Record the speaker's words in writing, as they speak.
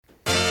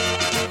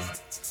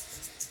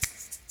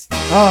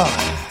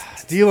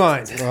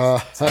D-line.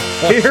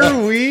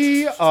 Here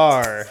we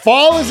are.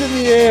 Fall is in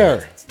the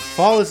air.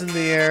 Fall is in the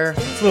air.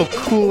 It's a little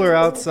cooler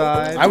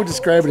outside. I would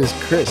describe it as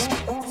crisp.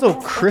 It's a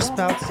little crisp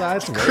outside.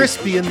 It's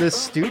crispy in this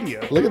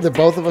studio. Look at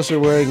both of us are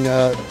wearing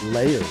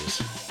layers.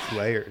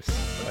 Layers.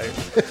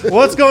 Well,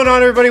 what's going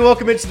on, everybody?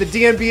 Welcome into the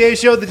DNBA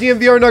show, the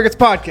DNVR Nuggets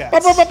podcast.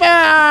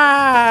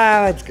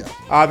 Let's go.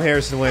 I'm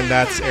Harrison Wynn.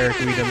 That's Eric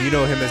Weedham. You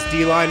know him as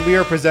D-Line. We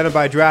are presented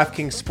by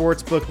DraftKings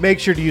Sportsbook. Make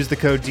sure to use the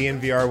code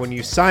DNVR when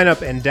you sign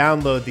up and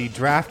download the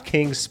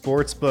DraftKings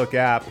Sportsbook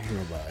app.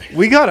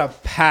 We got a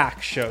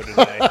packed show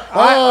today.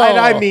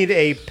 I mean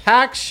a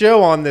packed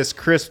show on this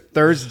crisp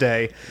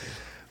Thursday.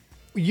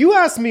 You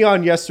asked me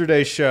on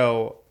yesterday's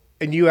show,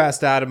 and you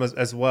asked Adam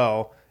as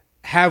well,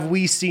 have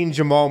we seen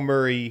Jamal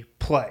Murray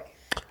play?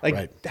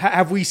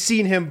 Have we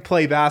seen him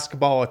play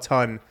basketball a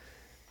ton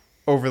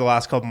over the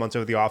last couple months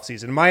over the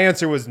offseason? My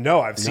answer was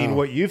no. I've seen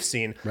what you've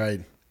seen. Right.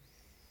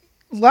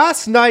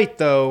 Last night,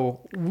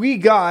 though, we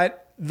got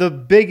the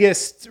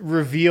biggest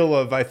reveal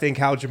of, I think,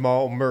 how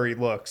Jamal Murray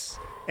looks.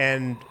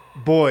 And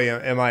boy,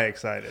 am I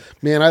excited.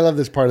 Man, I love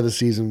this part of the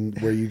season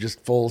where you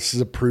just full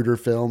Zapruder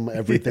film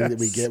everything that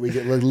we get. We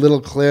get little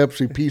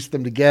clips. We piece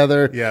them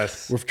together.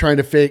 Yes. We're trying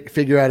to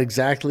figure out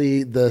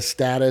exactly the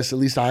status, at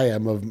least I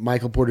am, of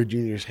Michael Porter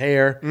Jr.'s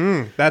hair.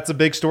 That's a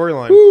big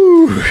storyline.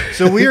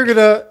 So we are going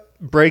to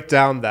break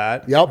down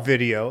that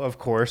video, of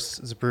course,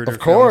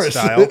 Zapruder film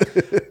style.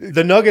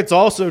 The Nuggets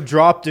also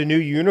dropped a new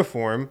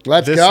uniform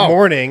this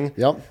morning.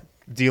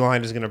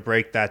 D-Line is going to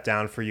break that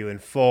down for you in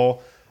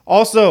full.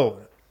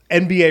 Also,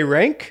 NBA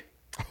rank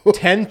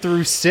 10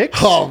 through 6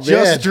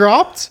 just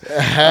dropped.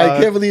 I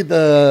can't believe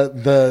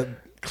the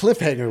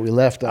cliffhanger we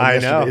left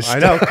on yesterday's I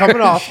know.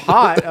 Coming off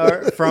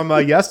hot from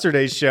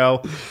yesterday's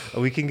show,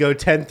 we can go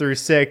 10 through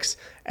 6.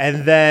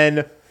 And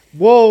then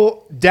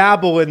we'll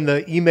dabble in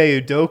the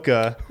Ime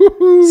Udoka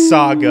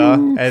saga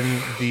and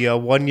the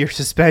 1-year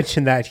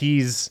suspension that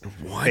he's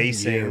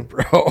facing.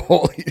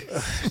 Bro.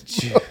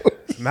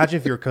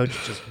 Imagine if your coach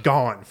is just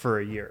gone for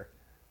a year.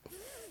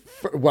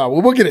 Wow,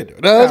 well, we'll get into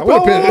it.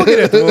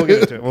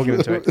 We'll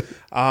get into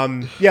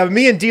it.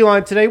 Me and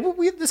D-Line today,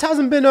 this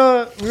hasn't been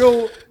a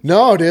real...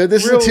 No, dude,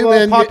 this is a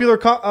two-man... popular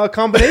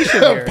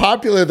combination here.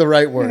 Popular, the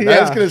right word. Yeah.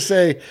 I was going to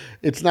say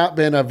it's not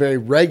been a very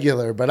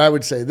regular, but I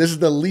would say this is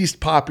the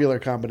least popular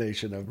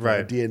combination of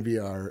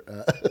DNVR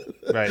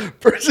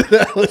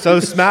personality. So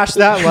smash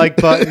that like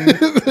button,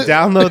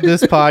 download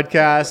this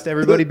podcast.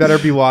 Everybody better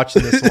be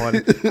watching this one.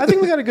 I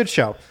think we got a good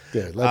show.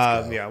 Dude,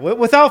 let's go. Yeah.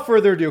 Without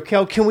further ado,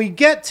 Kel, can we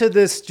get to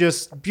this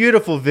just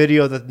beautiful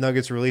video that the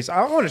Nuggets released?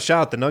 I want to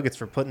shout out the Nuggets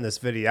for putting this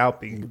video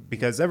out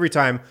because every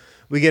time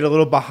we get a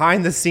little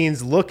behind the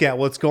scenes look at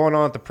what's going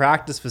on at the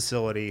practice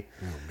facility,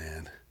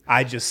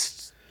 I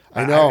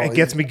know it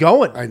gets me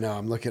going. I know.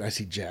 I'm looking. I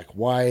see Jack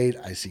White.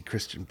 I see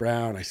Christian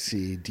Brown. I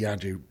see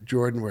DeAndre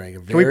Jordan wearing a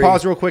very... Can we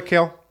pause real quick,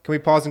 Kel? Can we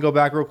pause and go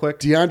back real quick?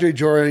 DeAndre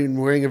Jordan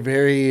wearing a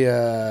very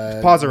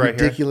pause it right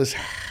ridiculous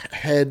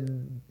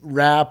head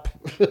wrap.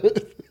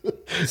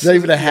 It's not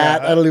even a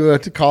hat. I don't even know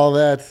what to call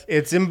that.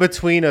 It's in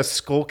between a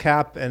skull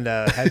cap and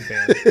a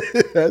headband.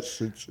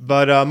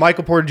 But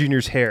Michael Porter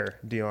Jr.'s hair,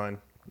 D-Line.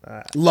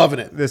 Loving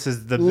it. This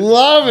is the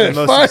most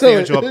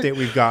substantial update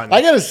we've gotten.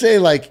 I gotta say,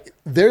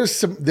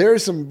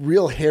 there's some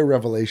real hair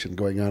revelation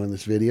going on in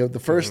this video. The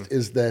first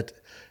is that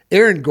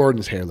Aaron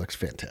Gordon's hair looks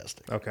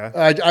fantastic. Okay.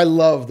 I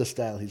love the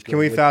style he's going. Can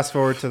we fast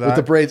forward to that? With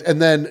the braids.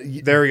 And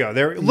then... There we go.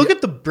 Look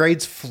at the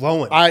braids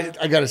flowing. I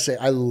got to say,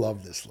 I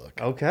love this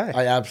look. Okay.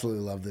 I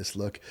absolutely love this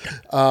look.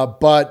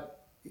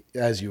 But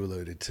as you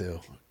alluded to,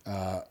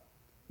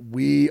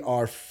 we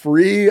are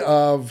free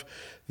of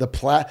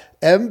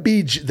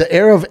the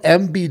era of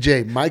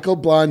MBJ. Michael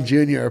Blonde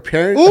Jr.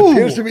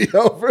 appears to be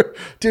over.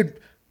 Dude,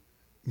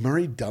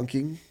 Murray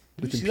dunking.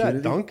 Did you see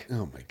that dunk?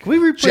 Oh, my God. Can we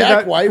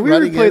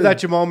replay that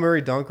Jamal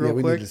Murray dunk real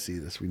quick? We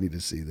need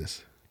to see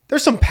this.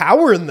 There's some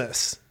power in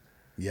this.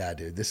 Yeah,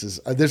 dude. This is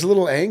there's a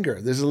little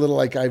anger. There's a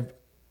little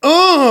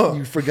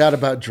you forgot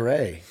about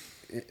Dre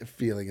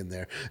feeling in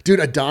there. Dude,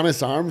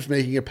 Adonis Arms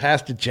making a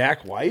pass to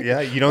Jack White.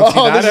 Yeah, you don't see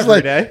that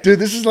every day. Dude,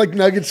 this is like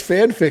Nuggets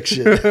fan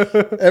fiction.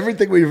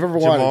 Everything we've ever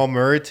wanted. Jamal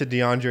Murray to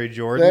DeAndre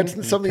Jordan.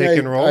 That's something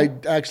I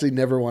actually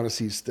never want to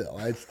see still.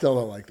 I still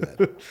don't like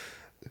that.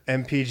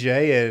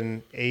 MPJ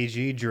and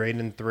AG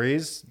draining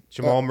threes.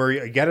 Jamal Murray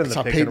again in the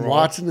pick Peyton and roll.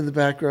 Watson in the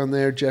background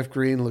there. Jeff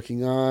Green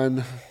looking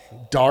on.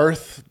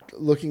 Darth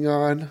looking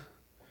on.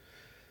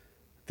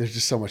 There's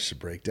just so much to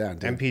break down,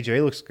 dude.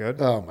 MPJ looks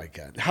good. Oh, my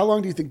God. How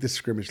long do you think this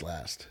scrimmage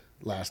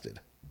lasted?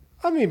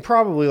 I mean,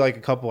 probably like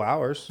a couple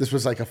hours. This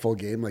was like a full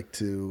game, like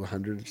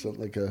 200 or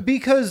something?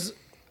 Because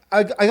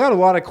I got a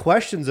lot of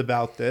questions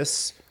about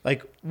this.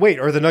 Like, wait,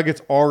 are the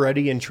Nuggets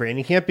already in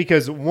training camp?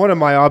 Because one of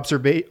my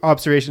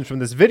observations from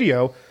this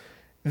video,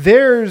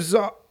 there's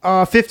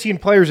 15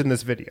 players in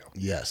this video.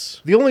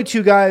 Yes. The only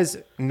two guys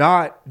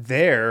not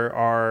there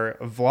are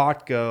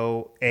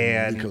Vlatko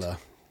and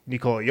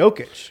Nikola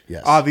Jokic.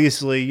 Yes.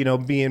 Obviously,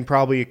 being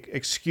probably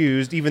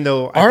excused, even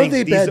though Are I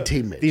think they bad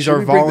teammates? These Should are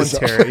we bring this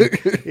up?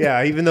 voluntary.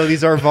 Yeah, even though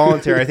these are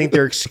voluntary, I think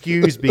they're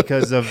excused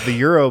because of the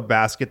Euro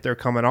basket they're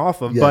coming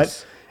off of. Yes.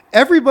 But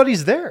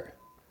everybody's there.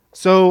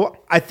 So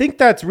I think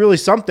that's really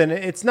something.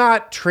 It's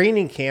not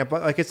training camp.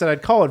 Like I said,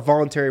 I'd call it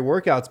voluntary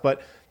workouts.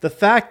 But the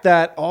fact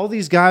that all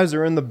these guys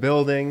are in the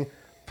building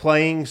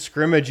playing,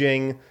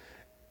 scrimmaging,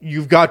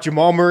 you've got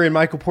Jamal Murray and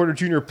Michael Porter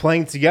Jr.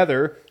 playing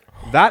together.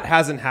 That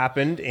hasn't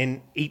happened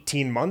in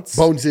 18 months.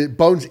 Bones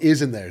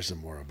is in there,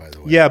 Zamora, by the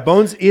way. Yeah,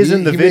 Bones is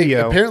in the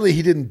video. Apparently,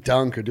 he didn't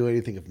dunk or do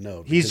anything of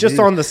note. He's just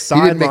on the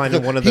sideline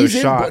in one of those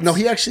shots. No,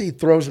 he actually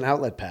throws an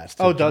outlet pass.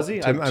 Oh, does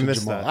he? I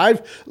missed Jamal.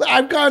 that.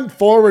 I've gone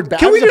forward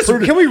back. Can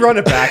we run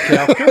it back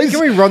now? Can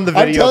we run the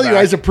video I'm telling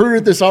back? you, I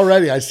approved this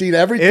already. I've seen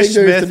everything Ish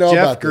there is to Smith, know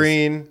Jeff about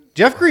Green.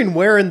 Jeff Green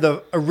wearing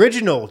the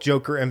original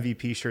Joker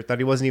MVP shirt that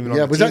he wasn't even on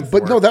the team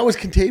for. But no, that was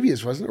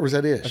Contavious, wasn't it? Or was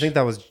that Ish? I think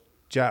that was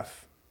Jeff.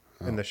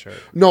 In the shirt.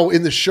 No,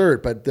 in the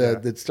shirt, but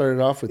that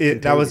started off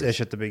with that was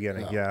Ish at the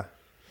beginning, yeah.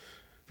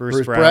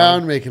 Bruce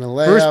Brown making a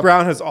layup. Bruce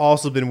Brown has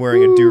also been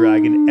wearing a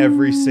do-rag in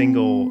every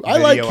single video I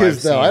like his,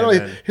 I've though. I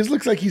seen don't. His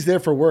looks like he's there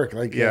for work.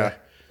 Like, yeah.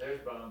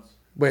 There's Bones.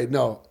 Wait,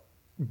 no.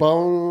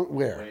 Bone,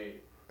 where?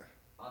 Wait.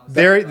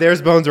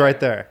 There's Bones right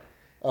there.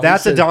 Oh,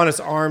 That's he said- Adonis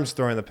Arms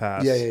throwing the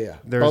pass. Yeah.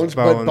 There's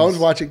But Bones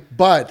watching.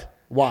 But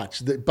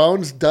watch.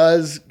 Bones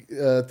does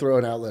throw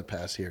an outlet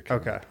pass here.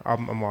 Okay,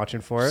 I'm watching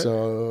for it.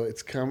 So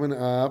it's coming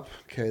up.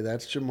 Okay,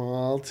 that's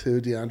Jamal to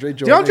DeAndre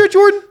Jordan. DeAndre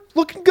Jordan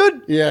looking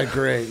good. Yeah,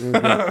 great.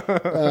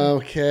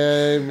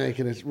 Okay,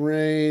 making it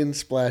rain,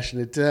 splashing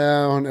it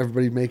down.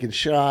 Everybody making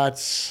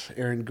shots.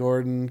 Aaron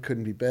Gordon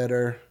couldn't be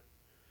better.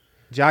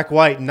 Jack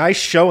White, nice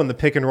show in the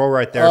pick and roll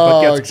right there,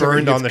 but gets except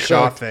burned he on the gets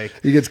shot cooked. fake.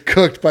 He gets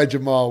cooked by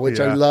Jamal, which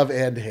I Yeah. love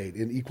and hate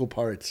in equal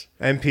parts.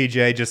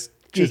 MPJ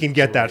he can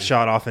get that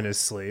shot off in his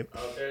sleep. Oh,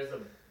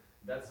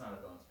 that's not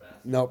a Bones pass.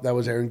 Nope, that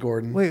was Aaron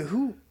Gordon. Wait,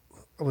 who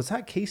was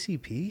that?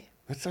 KCP?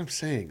 That's what I'm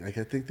saying. Like,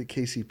 I think the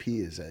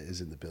KCP is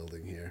in the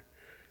building here.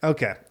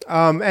 Okay.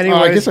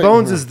 Anyways, I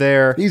Bones is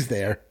there. He's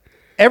there.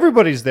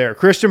 Everybody's there.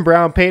 Christian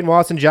Brown, Peyton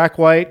Watson, Jack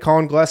White,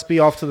 Colin Gillespie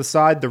off to the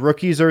side. The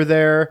rookies are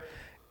there.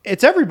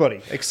 It's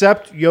everybody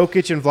except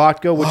Jokic and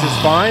Vlatko, which is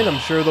fine. I'm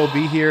sure they'll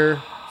be here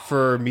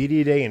for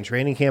media day and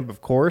training camp,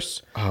 of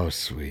course. Oh,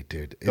 sweet,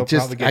 dude. They'll It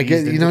just, probably get I get,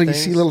 eased you into know, you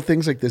things. see little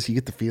things like this, you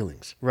get the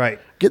feelings. Right.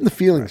 Getting the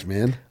feelings,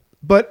 man.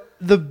 But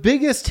the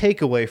biggest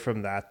takeaway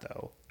from that,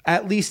 though,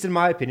 at least in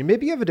my opinion,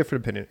 maybe you have a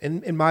different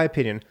opinion. In my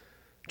opinion,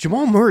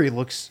 Jamal Murray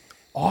looks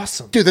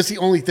awesome. Dude, that's the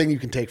only thing you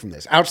can take from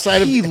this.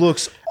 He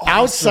looks awesome.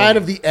 outside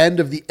of the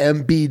end of the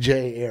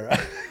MBJ era.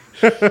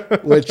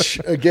 Which,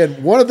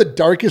 again, one of the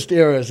darkest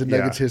eras in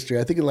Nuggets history.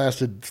 I think it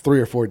lasted 3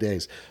 or 4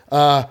 days.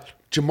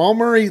 Jamal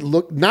Murray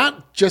looked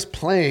not just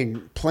playing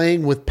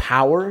with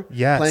power,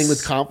 playing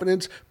with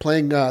confidence,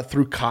 playing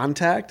through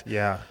contact.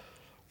 Yeah.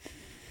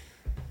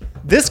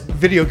 This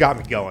video got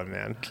me going,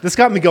 man. This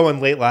got me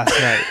going late last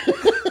night.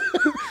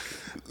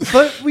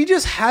 But we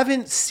just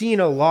haven't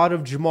seen a lot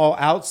of Jamal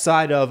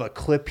outside of a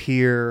clip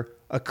here,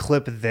 a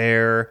clip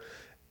there,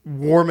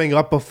 warming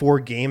up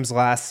before games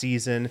last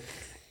season.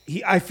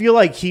 I feel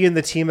like he and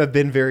the team have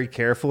been very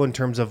careful in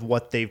terms of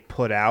what they've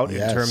put out in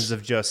terms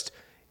of just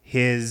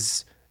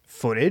his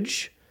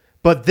footage.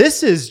 But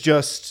this is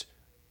just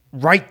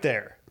right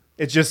there.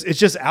 It's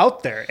just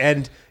out there.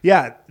 And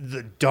yeah,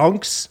 the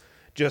dunks,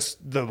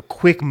 just the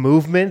quick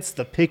movements,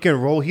 the pick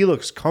and roll. He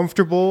looks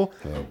comfortable.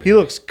 He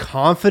looks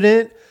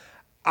confident.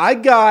 I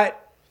got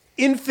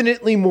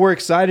infinitely more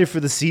excited for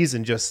the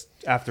season just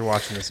after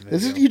watching this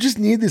video. You just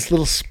need this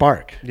little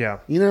spark. Yeah.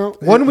 You know?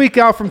 1 week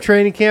out from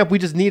training camp, we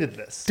just needed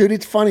this. Dude,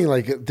 it's funny.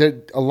 Like,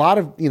 there a lot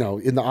of,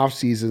 in the off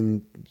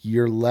season,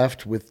 you're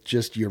left with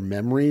just your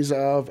memories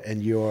of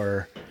and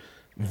your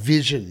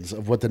visions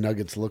of what the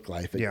Nuggets look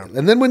like. Yeah.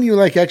 And then when you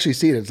actually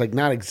see it, it's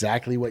not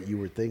exactly what you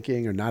were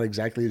thinking or not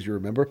exactly as you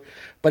remember,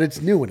 but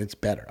it's new and it's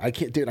better. I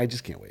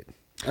just can't wait.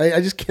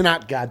 I just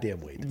cannot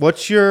goddamn wait.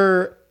 What's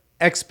your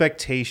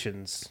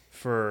expectations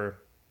for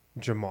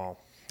Jamal?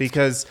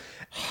 Because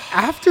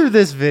after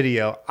this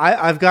video,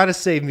 I've got to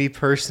say, me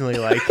personally,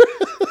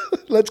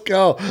 Let's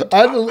go.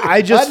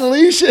 I just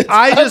unleash it.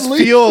 I just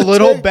Unleash feel a the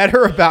little tape.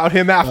 better about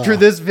him after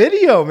this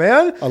video,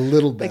 man. A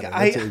little better.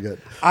 That's really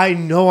good. I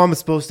know I'm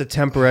supposed to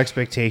temper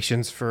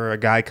expectations for a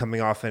guy coming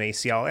off an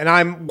ACL, and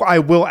I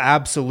will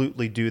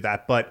absolutely do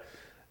that. But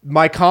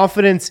my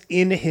confidence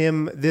in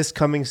him this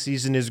coming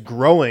season is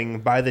growing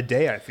by the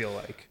day, I feel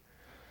like.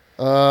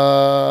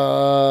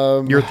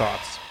 Your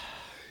thoughts?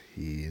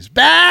 He's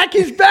back.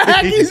 He's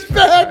back. He's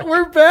back.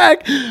 We're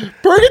back.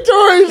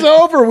 Purgatory's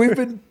over. We've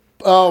been.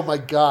 Oh my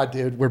God,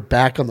 dude. We're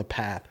back on the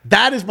path.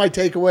 That is my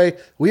takeaway.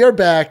 We are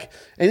back.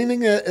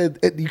 Anything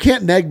you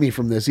can't neg me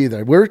from this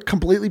either. We're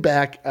completely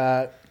back.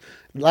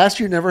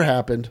 Last year never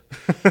happened.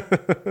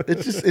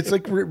 It's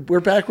like we're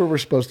back where we're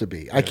supposed to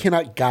be. I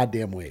cannot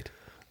goddamn wait.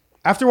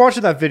 After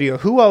watching that video,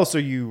 who else are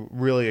you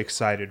really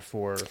excited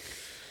for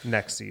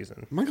next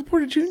season. Michael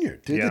Porter Jr.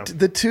 Dude, Yeah.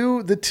 the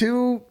two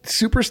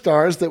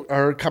superstars that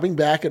are coming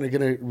back and are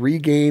going to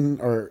regain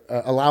or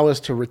allow us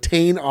to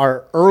retain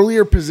our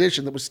earlier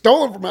position that was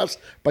stolen from us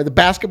by the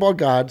basketball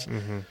gods.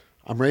 Mm-hmm.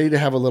 I'm ready to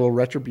have a little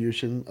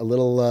retribution, a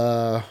little,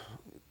 I'm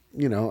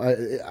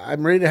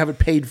ready to have it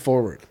paid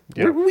forward.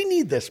 Yeah. We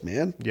need this,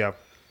 man. Yeah.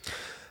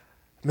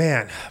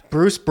 Man,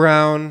 Bruce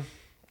Brown,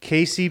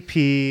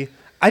 KCP.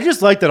 I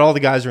just like that all the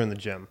guys are in the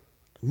gym.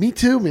 Me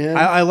too, man.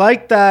 I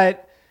like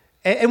that.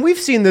 And we've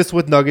seen this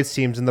with Nuggets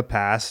teams in the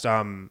past.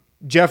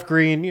 Jeff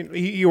Green,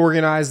 he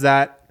organized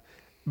that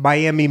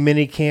Miami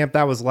mini camp.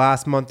 That was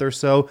last month or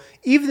so.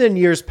 Even in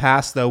years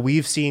past, though,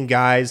 we've seen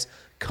guys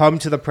come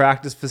to the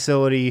practice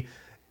facility,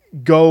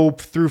 go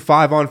through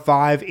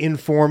 5-on-5,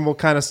 informal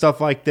kind of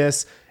stuff like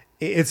this.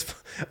 It's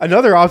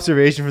another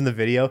observation from the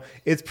video.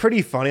 It's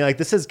pretty funny. Like,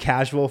 this is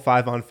casual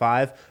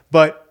 5-on-5,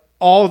 but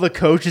all the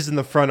coaches in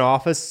the front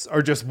office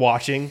are just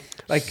watching,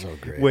 like, so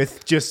great.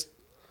 With just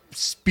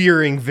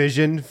spearing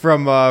vision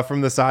from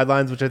the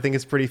sidelines, which I think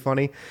is pretty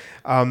funny.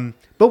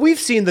 But we've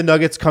seen the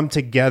Nuggets come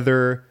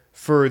together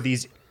for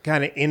these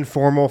kind of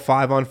informal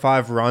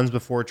 5-on-5 runs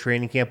before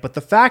training camp. But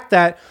the fact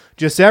that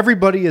just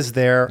everybody is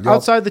there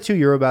outside the two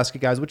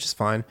Eurobasket guys, which is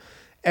fine.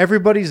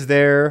 Everybody's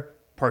there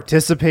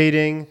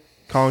participating.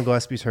 Colin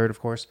Gillespie's hurt, of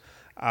course.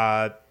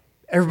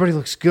 Everybody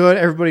looks good.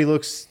 Everybody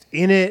looks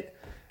in it.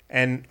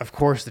 And, of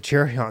course, the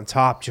cherry on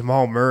top,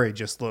 Jamal Murray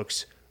just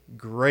looks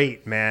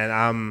great,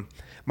 man.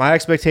 My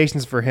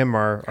expectations for him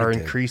are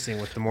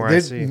increasing with the more I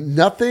see.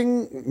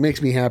 Nothing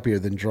makes me happier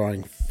than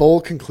drawing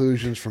full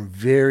conclusions from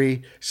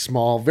very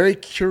small, very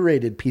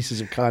curated pieces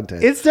of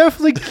content. It's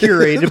definitely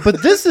curated,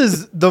 but this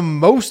is the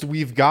most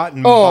we've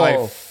gotten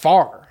by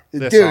far.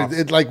 Dude,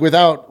 it's like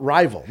without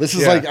rival. This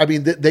is like, I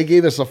mean, they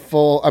gave us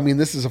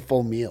this is a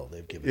full meal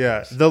they've given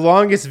us. The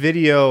longest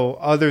video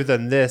other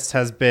than this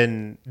has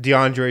been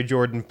DeAndre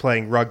Jordan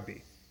playing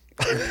rugby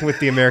with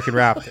the American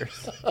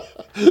Raptors.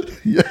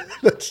 Yeah,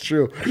 that's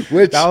true.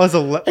 Which that was a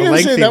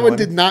lengthy that one one.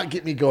 did not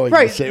get me going.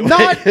 Right, the same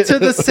not way. to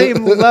the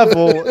same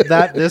level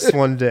that this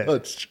one did.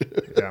 That's true.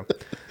 Yeah.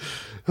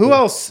 Who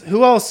else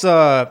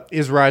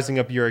is rising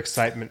up your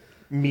excitement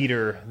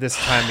meter this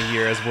time of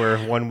year as we're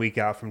 1 week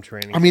out from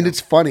training? I mean, it's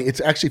funny.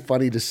 It's actually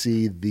funny to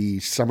see the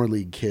summer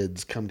league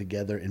kids come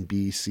together and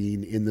be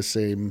seen on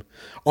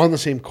the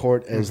same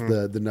court as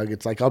the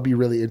Nuggets. Like, I'll be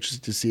really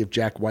interested to see if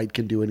Jack White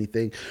can do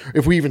anything,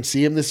 if we even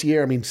see him this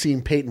year. I mean,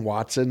 seeing Peyton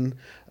Watson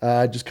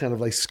just kind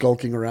of like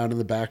skulking around in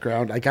the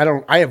background. Like,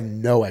 I have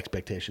no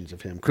expectations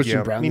of him.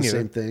 Christian Brown, the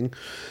same thing.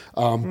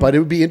 But it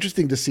would be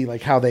interesting to see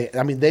like how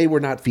they were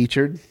not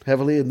featured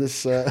heavily in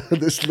this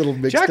this little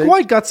mixtape. Jack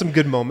White got some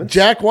good moments.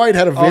 Jack White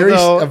had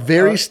a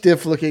very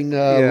stiff looking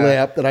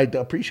layup that I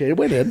appreciated.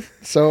 Went in,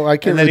 so I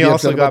can't. And then really he be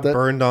also upset got about that.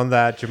 burned on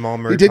that Jamal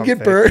Murray. He did pump get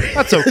fake. burned.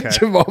 That's okay.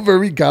 Jamal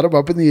Murray got him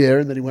up in the air,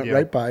 and then he went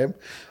right by him.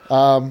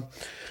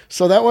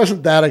 So that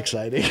wasn't that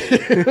exciting.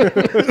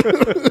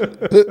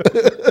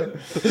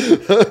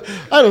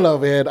 I don't know,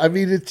 man. I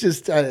mean, it's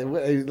just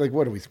like,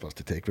 what are we supposed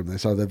to take from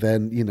this other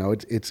than,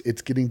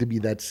 it's getting to be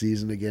that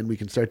season again. We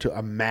can start to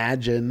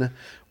imagine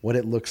what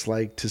it looks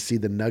like to see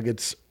the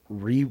Nuggets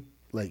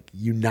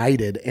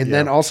united, and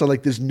then also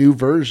like this new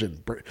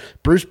version,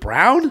 Bruce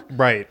Brown.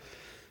 Right.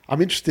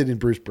 I'm interested in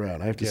Bruce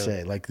Brown. I have to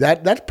say, like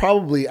that's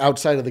probably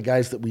outside of the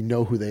guys that we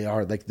know who they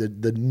are. Like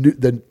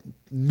the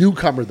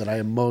newcomer that I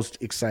am most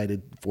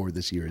excited for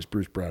this year is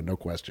Bruce Brown, no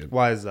question.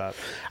 Why is that?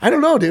 I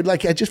don't know, dude.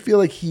 Like, I just feel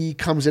like he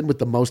comes in with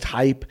the most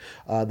hype.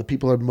 The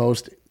people are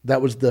most.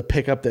 That was the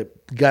pickup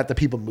that got the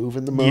people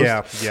moving the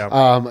most. Yeah.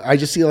 I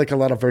just see like a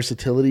lot of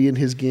versatility in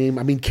his game.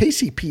 I mean,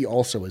 KCP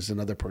also is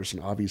another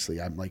person.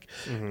 Obviously, I'm like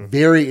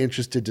very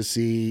interested to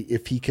see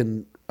if he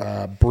can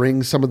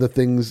bring some of the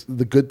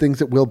good things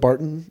that Will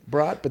Barton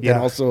brought, but then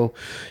also,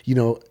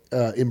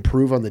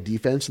 improve on the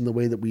defense in the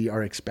way that we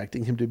are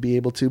expecting him to be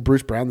able to.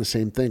 Bruce Brown, the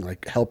same thing,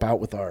 like help out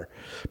with our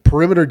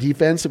perimeter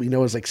defense that we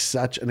know is like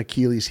such an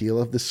Achilles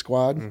heel of this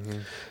squad.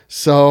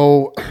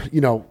 So,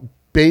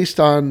 based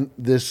on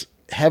this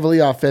heavily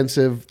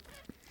offensive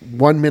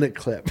 1 minute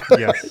clip,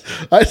 Yes.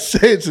 I'd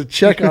say it's a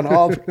check on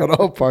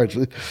all parts.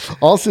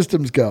 All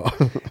systems go.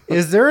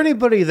 Is there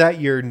anybody that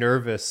you're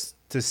nervous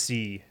to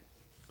see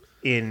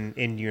in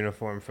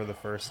uniform for the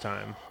first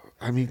time?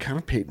 I mean, kind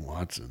of Peyton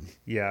Watson.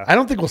 Yeah. I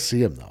don't think we'll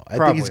see him, though. I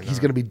Probably think he's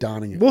going to be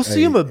donning it. We'll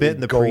see him a bit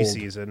in the gold.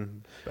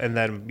 preseason. And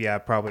then,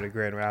 probably to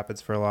Grand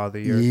Rapids for a lot of the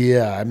year.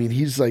 Yeah. I mean,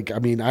 he's like,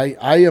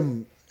 I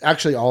am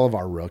actually all of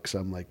our rooks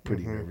I'm like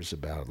pretty nervous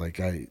about.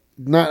 Like,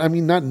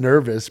 not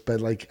nervous,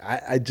 but like,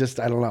 I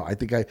don't know. I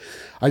think I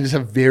just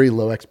have very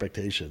low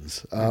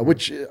expectations,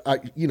 which,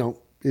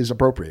 is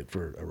appropriate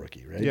for a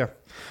rookie, right? Yeah,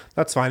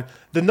 that's fine.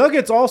 The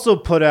Nuggets also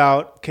put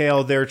out,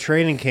 Kale, their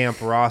training camp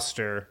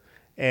roster,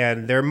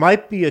 and there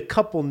might be a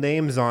couple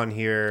names on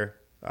here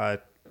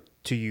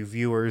to you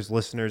viewers,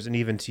 listeners, and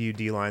even to you,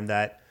 D-Line,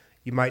 that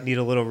you might need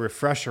a little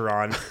refresher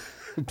on.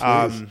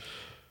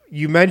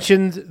 You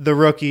mentioned the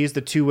rookies,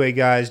 the two-way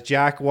guys,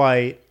 Jack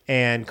White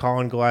and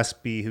Colin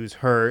Gillespie, who's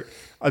hurt.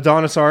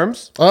 Adonis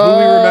Arms, who we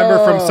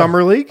remember from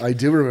Summer League. I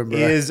do remember.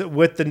 Is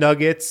with the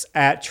Nuggets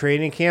at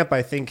training camp.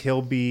 I think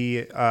he'll be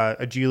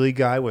a G League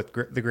guy with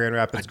the Grand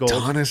Rapids Gold.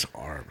 Adonis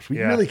Arms. We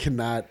really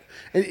cannot.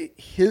 And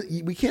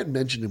we can't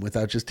mention him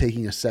without just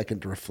taking a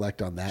second to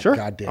reflect on that. Sure,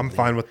 goddamn I'm name.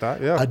 fine with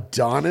that. Yeah,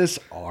 Adonis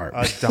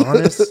Arms.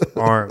 Adonis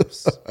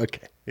Arms.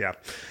 Okay. Yeah.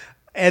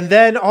 And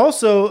then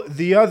also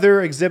the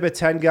other Exhibit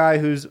 10 guy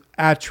who's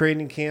at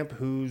training camp,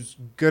 who's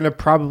going to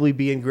probably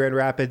be in Grand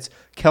Rapids,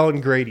 Kellen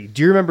Grady.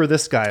 Do you remember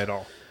this guy at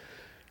all?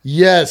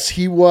 Yes,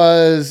 he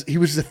was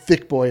a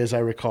thick boy, as I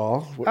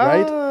recall,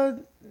 right?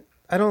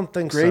 I don't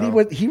think Grady, so.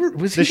 was he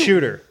the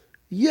shooter.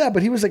 Yeah,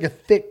 but he was like a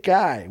thick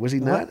guy, was he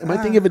not? Am I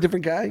thinking of a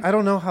different guy? I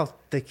don't know how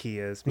thick he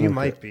is. You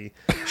might be.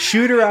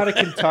 Shooter out of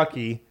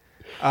Kentucky.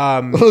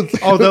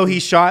 Although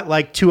he shot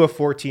like 2 of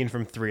 14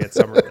 from 3 at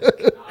Summer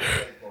League.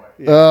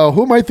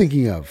 Who am I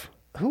thinking of?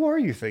 Who are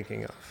you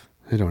thinking of?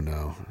 I don't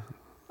know.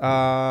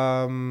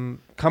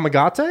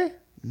 Kamagate?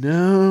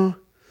 No.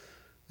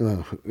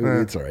 Oh,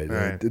 it's all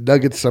right. The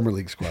Nuggets Summer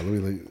League squad.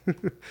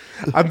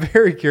 I'm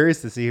very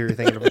curious to see who you're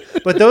thinking of.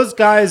 But those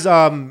guys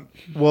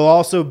will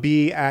also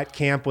be at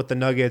camp with the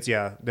Nuggets.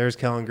 Yeah, there's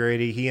Kellen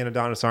Grady. He and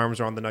Adonis Arms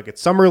are on the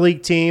Nuggets Summer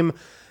League team.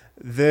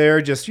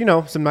 They're just,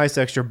 some nice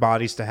extra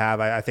bodies to have.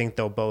 I think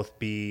they'll both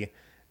be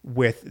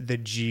with the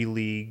G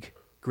League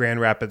Grand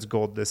Rapids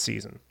Gold this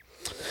season.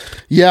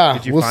 Yeah.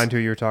 Did you find who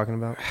you were talking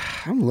about?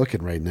 I'm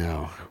looking right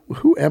now.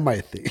 Who am I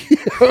thinking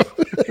of?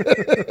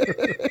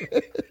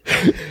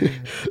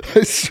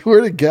 I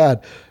swear to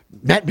God.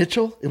 Matt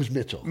Mitchell? It was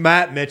Mitchell.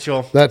 Matt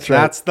Mitchell. That's right.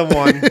 That's the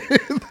one.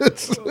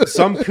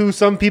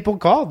 Some people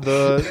called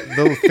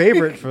the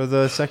favorite for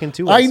the second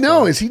 2. I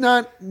know. Is he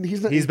not?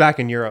 He's back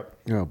in Europe.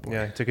 Oh, boy.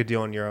 Yeah, he took a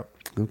deal in Europe.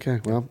 Okay,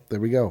 well, there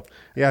we go.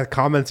 Yeah,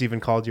 comments even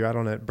called you out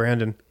on it.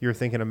 Brandon, you were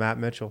thinking of Matt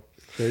Mitchell.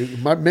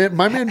 My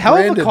man Hell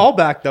Brandon. of a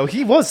callback, though.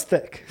 He was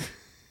thick.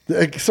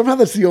 Somehow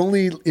that's the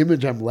only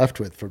image I'm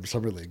left with from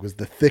Summer League was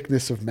the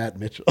thickness of Matt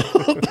Mitchell.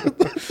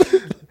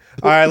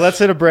 All right, let's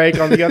hit a break.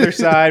 On the other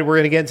side, we're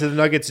going to get into the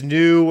Nuggets'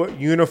 new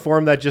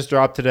uniform that just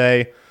dropped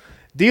today.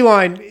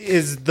 D-Line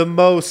is the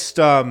most...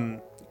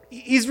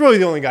 he's really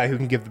the only guy who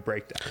can give the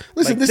breakdown.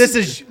 Listen, this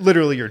is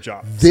literally your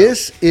job.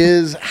 This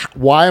is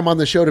why I'm on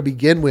the show to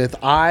begin with.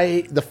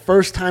 The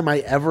first time I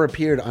ever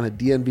appeared on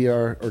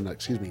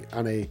a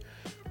on a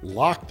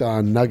Locked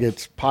On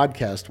Nuggets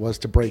podcast was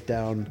to break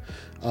down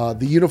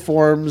the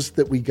uniforms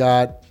that we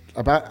got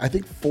about, I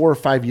think, 4 or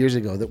 5 years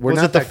ago. That were was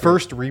not it the that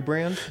first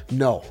rebrand?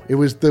 No, it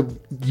was the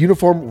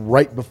uniform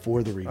right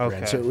before the rebrand.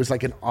 Okay. So it was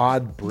like an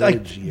odd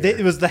bridge year.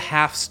 It was the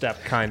half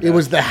step kind of. It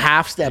was the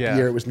half step Yeah.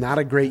 year. It was not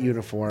a great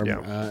uniform,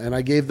 and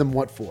I gave them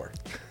what for.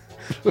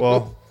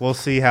 Well, we'll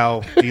see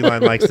how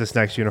D-Line likes this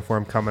next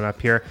uniform coming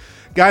up here.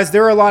 Guys,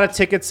 there are a lot of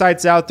ticket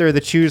sites out there to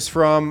choose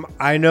from.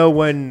 I know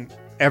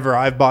whenever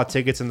I've bought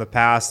tickets in the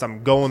past,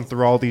 I'm going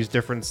through all these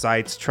different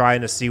sites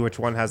trying to see which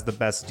one has the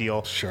best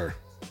deal. Sure.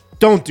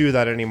 Don't do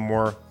that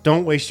anymore.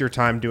 Don't waste your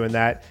time doing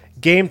that.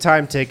 Game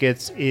Time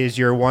Tickets is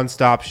your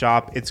one-stop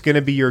shop. It's going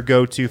to be your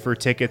go-to for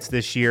tickets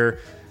this year.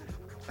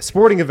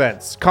 Sporting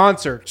events,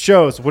 concerts,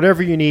 shows,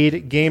 whatever you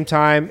need, Game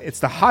Time. It's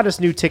the hottest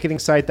new ticketing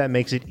site that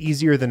makes it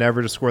easier than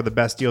ever to score the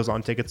best deals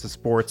on tickets to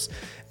sports.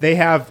 They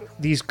have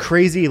these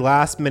crazy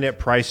last-minute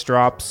price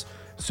drops,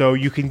 so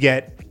you can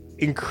get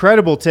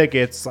incredible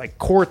tickets like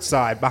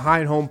courtside,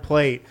 behind home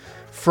plate,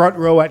 front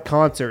row at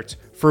concerts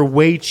for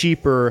way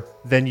cheaper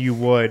than you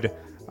would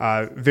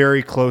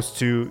very close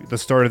to the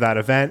start of that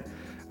event.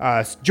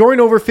 Join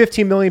over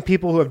 15 million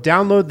people who have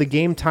downloaded the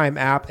Game Time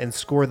app and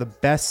score the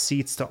best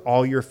seats to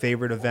all your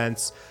favorite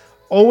events.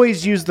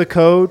 Always use the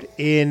code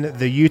in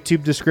the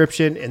YouTube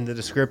description, in the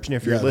description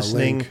if you're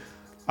listening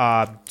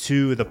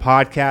to the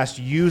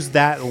podcast. Use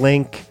that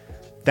link.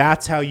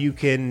 That's how you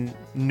can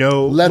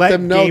let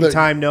them know Game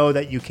Time know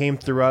that you came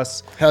through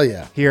us. Hell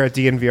yeah. Here at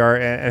DNVR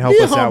and help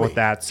us out with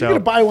that. So you're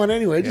gonna buy one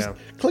anyway. Just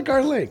click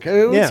our link.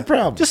 What's the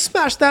problem? Just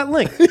smash that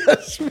link.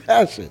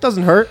 Smash it.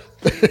 Doesn't hurt.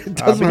 It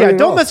doesn't hurt.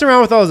 Don't mess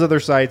around with all those other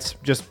sites.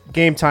 Just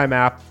Game Time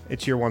app.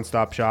 It's your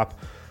one-stop shop.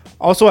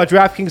 Also at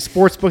DraftKings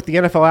Sportsbook, the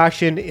NFL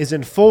action is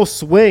in full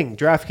swing.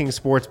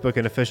 DraftKings Sportsbook,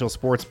 an official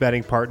sports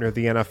betting partner of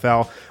the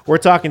NFL. We're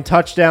talking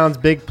touchdowns,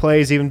 big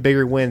plays, even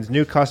bigger wins.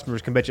 New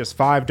customers can bet just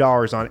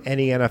 $5 on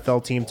any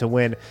NFL team to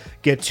win.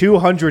 Get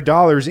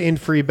 $200 in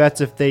free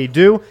bets if they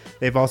do.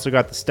 They've also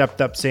got the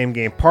stepped-up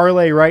same-game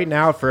parlay right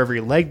now. For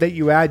every leg that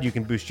you add, you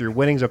can boost your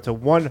winnings up to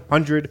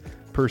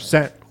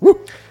 100%.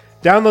 Woo!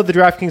 Download the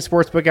DraftKings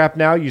Sportsbook app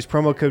now. Use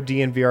promo code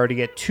DNVR to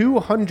get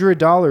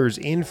 $200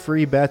 in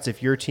free bets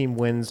if your team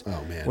wins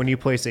when you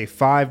place a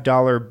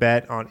 $5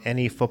 bet on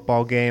any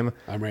football game.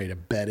 I'm ready to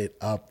bet it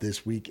up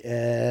this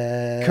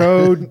weekend.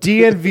 Code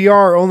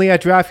DNVR only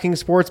at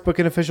DraftKings Sportsbook,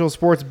 an official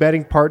sports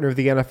betting partner of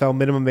the NFL.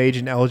 Minimum age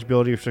and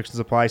eligibility restrictions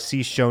apply.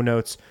 See show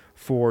notes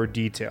for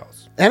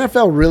details.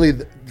 NFL really,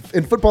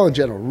 in football in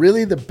general,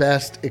 really the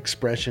best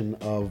expression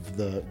of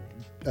the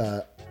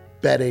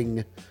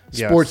betting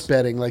sports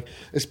betting, like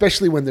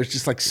especially when there's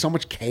just like so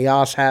much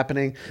chaos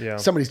happening. Yeah.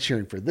 Somebody's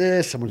cheering for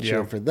this, someone's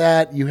cheering for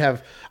that. You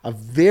have a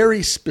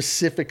very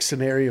specific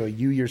scenario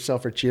you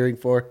yourself are cheering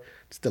for.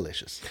 It's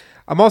delicious.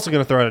 I'm also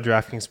going to throw out a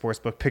DraftKings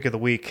Sportsbook pick of the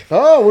week.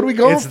 Oh, what are we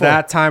going It's for?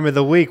 that time of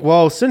the week.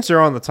 Well, since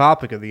you're on the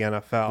topic of the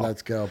NFL,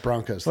 Let's go.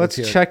 Broncos. let's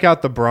hear it. check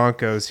out the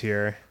Broncos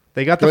here.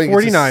 They got the Going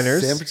against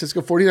 49ers. San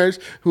Francisco 49ers,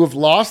 who have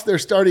lost their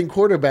starting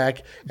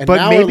quarterback. And But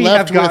now maybe are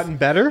left have gotten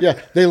better? Yeah,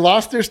 they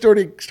lost their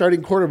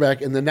starting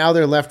quarterback, and then now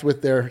they're left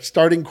with their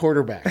starting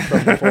quarterback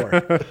from before.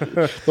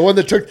 The one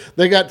that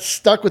they got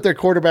stuck with their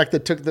quarterback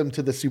that took them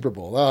to the Super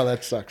Bowl. Oh,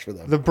 that sucks for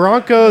them. The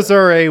Broncos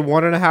are a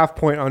 1.5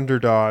 point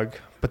underdog,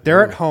 but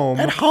they're at home.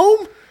 At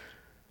home?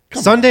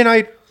 Sunday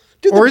night.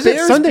 Dude, or the is it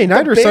Bears- Sunday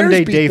night the or Bears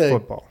Sunday beat day the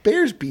football?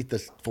 Bears beat the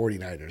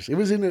 49ers. It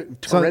was in a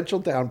torrential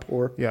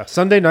downpour. Yeah,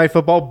 Sunday night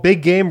football.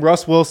 Big game.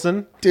 Russ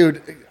Wilson.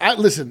 Dude,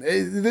 listen,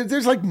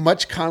 there's like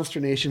much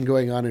consternation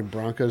going on in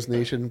Broncos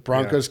Nation,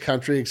 Broncos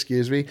country,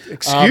 excuse me.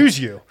 Excuse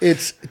you.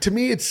 To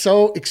me, it's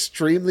so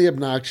extremely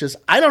obnoxious.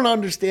 I don't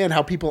understand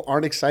how people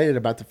aren't excited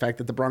about the fact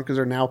that the Broncos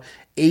are now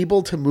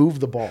able to move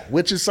the ball,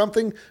 which is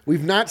something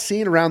we've not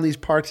seen around these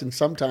parts in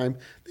some time.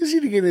 They just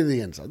need to get into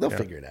the end zone. They'll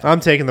figure it out. I'm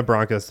taking the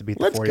Broncos to beat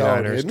the Let's go,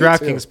 49ers. dude. Me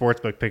DraftKings too.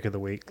 Sportsbook pick of the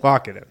week.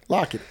 Lock it in.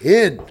 Lock it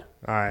in.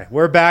 All right,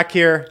 we're back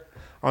here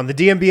on the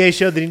DNVR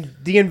show, the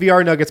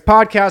DNVR Nuggets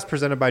podcast,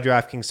 presented by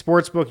DraftKings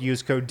Sportsbook.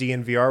 Use code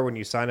DNVR when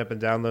you sign up and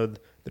download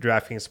the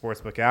DraftKings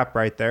Sportsbook app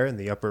right there in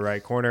the upper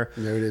right corner.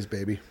 There it is,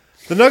 baby.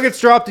 The Nuggets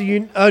dropped a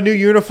new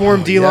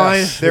uniform, D-line.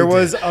 yes, There they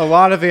was did. a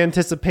lot of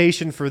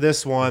anticipation for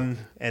this one,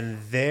 and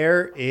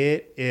there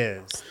it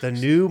is. The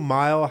new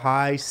Mile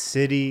High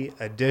City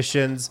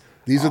editions.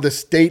 These are the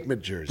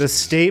statement jerseys. The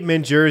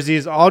statement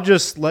jerseys. I'll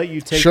just let you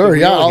take Sure, the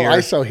yeah, wheel I'll here.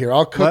 ISO here.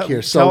 I'll cook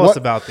here. So tell us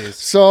about these.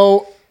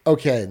 So,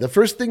 okay, the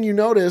first thing you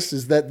notice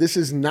is that this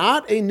is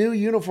not a new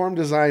uniform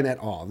design at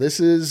all. This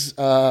is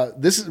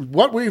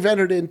what we've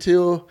entered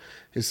into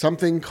is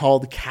something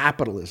called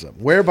capitalism,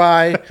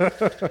 whereby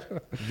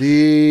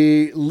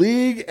the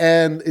league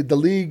and the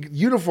league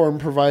uniform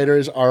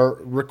providers are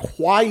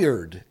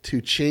required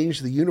to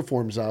change the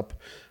uniforms up.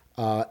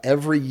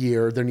 Every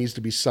year, there needs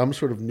to be some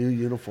sort of new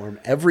uniform.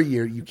 Every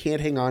year, you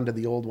can't hang on to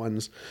the old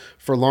ones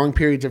for long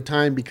periods of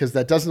time because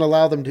that doesn't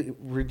allow them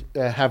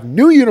to have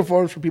new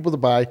uniforms for people to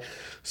buy.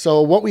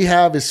 So what we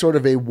have is sort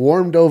of a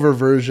warmed over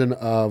version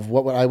of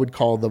what I would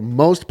call the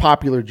most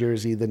popular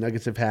jersey the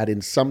Nuggets have had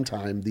in some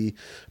time. The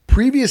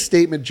previous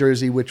statement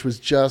jersey, which was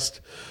just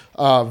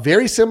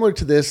very similar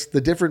to this, the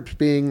difference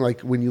being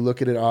like when you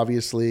look at it,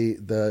 obviously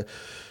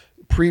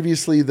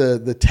previously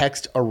the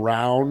text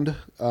around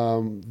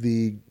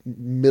the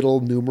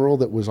middle numeral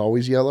that was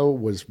always yellow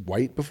was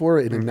white before,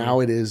 and now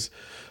it is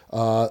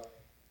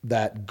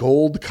that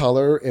gold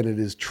color, and it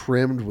is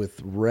trimmed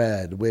with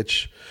red,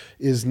 which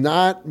is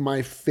not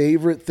my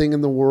favorite thing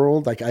in the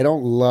world. Like, I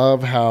don't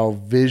love how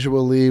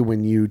visually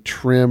when you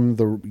trim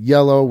the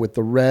yellow with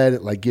the red,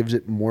 it like gives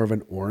it more of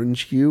an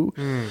orange hue.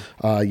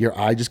 Your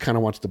eye just kind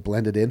of wants to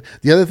blend it in.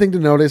 The other thing to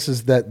notice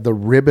is that the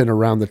ribbon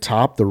around the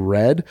top, the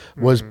red,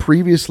 was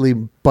previously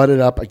butted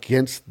up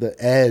against the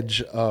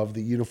edge of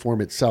the uniform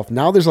itself.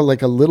 Now there's a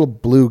little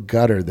blue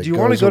gutter that Do you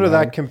want to go to around.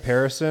 that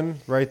comparison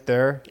right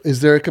there?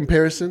 Is there a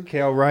comparison?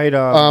 Okay, I'll write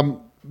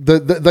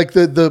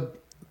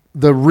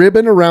The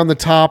ribbon around the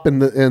top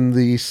and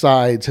the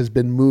sides has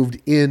been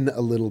moved in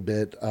a little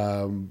bit,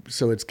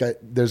 so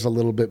there's a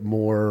little bit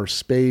more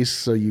space,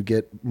 so you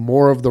get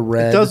more of the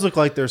red. It does look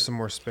like there's some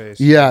more space.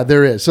 Yeah,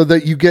 there is. So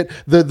that you get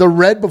the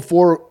red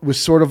before was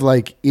sort of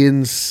like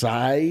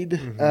inside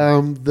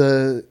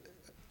the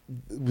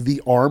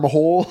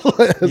armhole,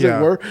 as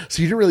it were.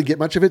 So you didn't really get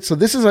much of it. So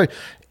this is a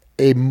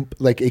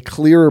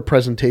clearer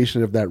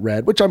presentation of that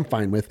red, which I'm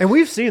fine with. And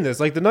we've seen this.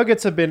 Like, the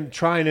Nuggets have been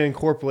trying to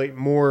incorporate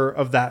more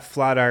of that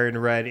Flatiron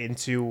red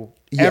into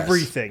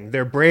everything.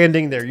 Their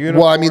branding, their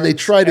uniforms. Well, I mean, they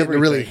tried it in a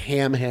really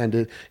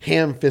everything.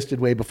 ham-fisted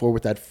way before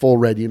with that full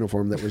red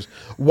uniform that was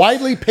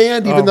widely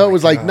panned, even though it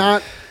was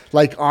not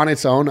like on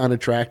its own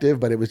unattractive,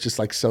 but it was just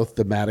like so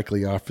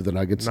thematically off for the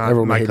Nuggets. Not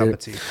Everyone my hated cup it. of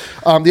tea.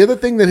 The other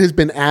thing that has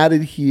been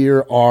added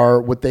here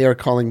are what they are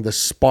calling the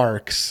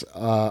sparks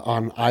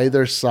on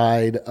either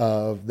side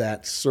of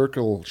that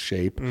circle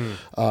shape,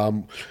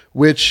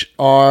 which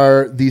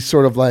are these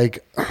sort of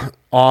like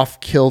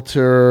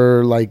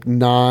off-kilter, like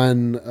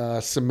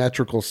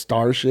non-symmetrical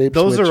star shapes.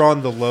 Those are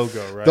on the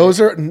logo,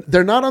 right?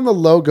 They're not on the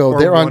logo. Or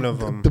They're one on of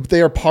them.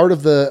 They are part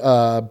of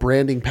the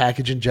branding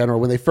package in general.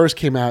 When they first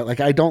came out,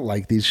 like, I don't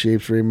like these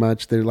shapes very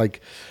much. They're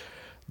like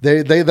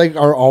they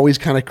are always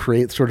kind of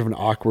create sort of an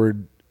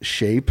awkward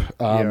shape.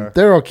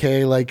 They're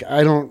okay. Like,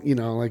 I don't,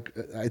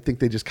 I think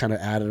they just kind of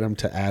added them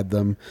to add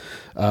them.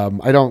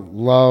 I don't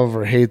love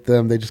or hate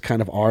them. They just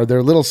kind of are. They're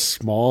a little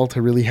small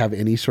to really have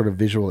any sort of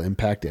visual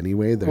impact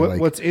anyway.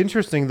 What's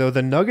interesting, though,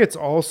 the Nuggets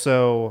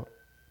also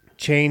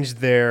changed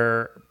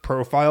their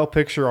profile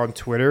picture on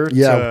Twitter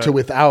to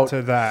without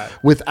that.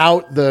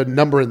 Without the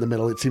number in the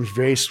middle. It seems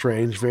very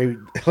strange, very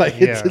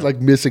like it's like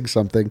missing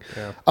something.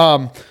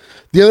 Yeah.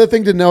 The other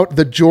thing to note,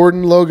 the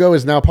Jordan logo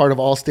is now part of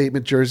all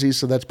statement jerseys,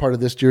 so that's part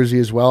of this jersey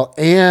as well.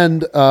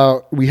 And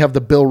we have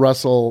the Bill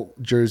Russell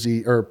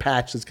jersey or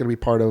patch that's going to be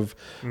part of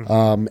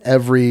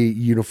every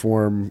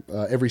uniform,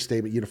 every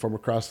statement uniform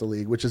across the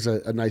league, which is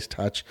a nice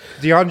touch.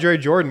 DeAndre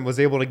Jordan was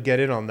able to get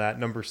in on that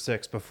number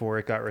 6 before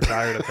it got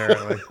retired,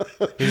 apparently.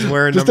 He's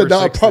wearing Just number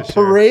 6 a this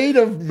year. parade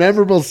of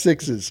memorable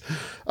sixes.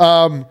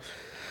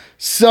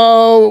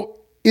 So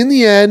in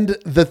the end,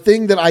 the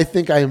thing that I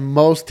think I am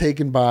most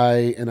taken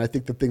by, and I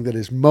think the thing that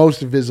is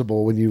most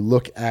visible when you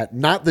look at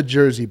not the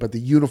jersey, but the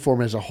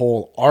uniform as a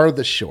whole, are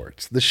the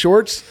shorts. The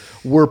shorts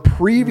were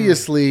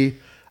previously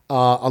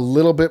a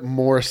little bit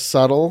more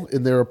subtle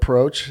in their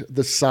approach.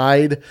 The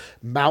side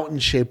mountain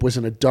shape was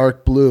in a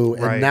dark blue,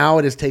 and now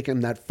it has taken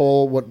that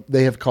full, what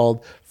they have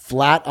called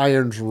flat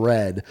irons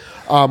red,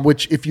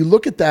 which if you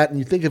look at that and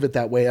you think of it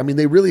that way, I mean,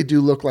 they really do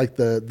look like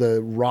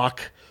the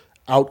rock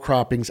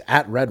outcroppings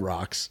at Red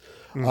Rocks.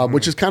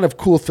 Which is kind of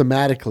cool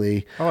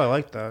thematically. Oh, I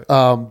like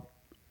that.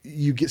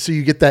 You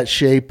get that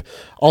shape.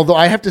 Although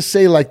I have to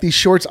say, like, these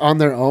shorts on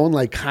their own,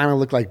 like, kind of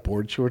look like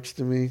board shorts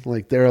to me.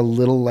 Like, they're a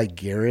little like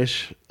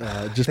garish.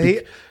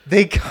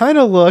 They kind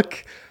of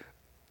look.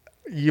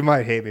 You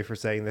might hate me for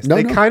saying this.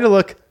 They kind of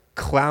look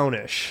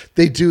clownish.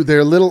 They do. They're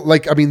a little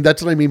like. I mean,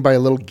 that's what I mean by a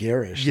little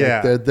garish.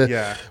 Yeah.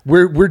 Like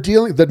We're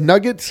dealing. The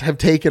Nuggets have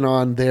taken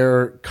on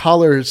their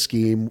color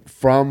scheme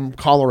from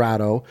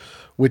Colorado,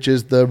 which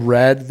is the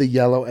red, the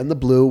yellow, and the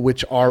blue,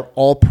 which are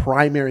all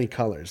primary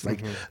colors.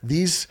 Like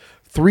these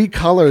three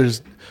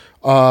colors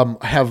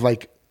have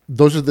like,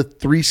 those are the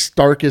three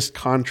starkest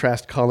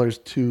contrast colors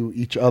to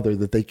each other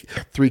that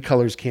three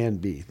colors can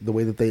be, the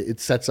way that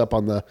it sets up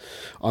on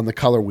the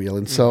color wheel.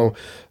 And so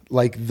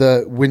like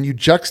when you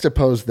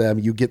juxtapose them,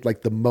 you get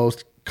like the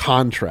most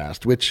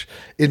contrast, which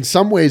in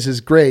some ways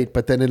is great.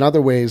 But then in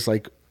other ways,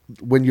 like,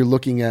 when you're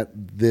looking at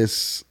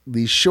these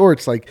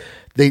shorts, like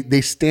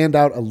they stand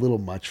out a little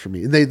much for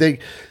me.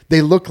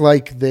 They look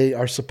like they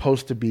are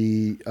supposed to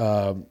be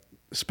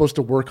supposed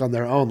to work on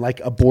their own, like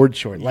a board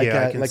short, like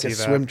a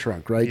swim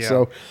trunk, right? Yeah.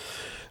 So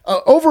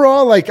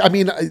overall, like, I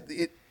mean,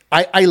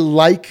 I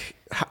like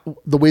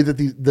the way that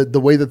the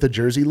way that the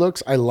jersey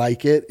looks. I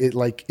like it.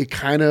 It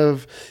kind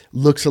of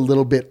looks a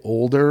little bit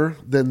older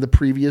than the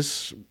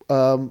previous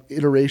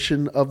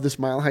iteration of this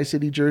Mile High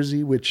City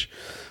jersey, which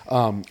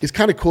is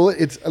kind of cool.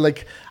 It's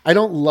like, I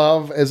don't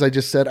love, as I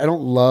just said, I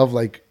don't love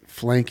like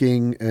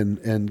flanking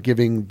and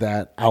giving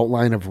that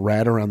outline of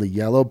red around the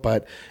yellow,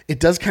 but it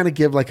does kind of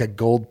give like a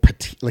gold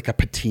like a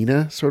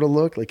patina sort of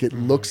look. Like it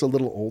looks a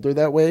little older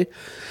that way.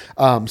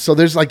 So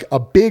there's like a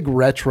big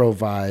retro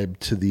vibe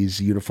to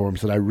these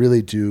uniforms that I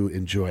really do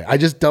enjoy. I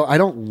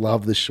don't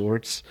love the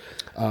shorts.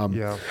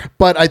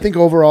 But I think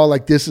overall,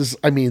 like, this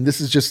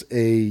is just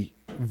a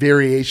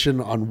variation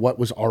on what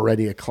was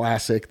already a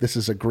classic. This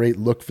is a great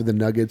look for the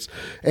Nuggets,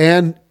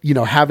 and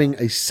having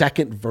a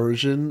second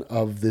version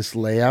of this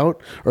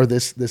layout or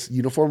this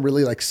uniform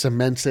really like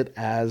cements it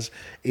as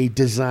a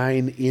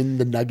design in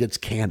the Nuggets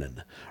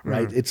canon,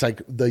 right? It's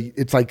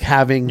like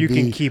having you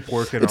can keep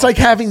working. It's like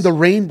having the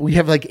rain. We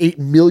have like 8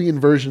 million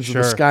versions of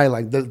the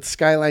skyline. The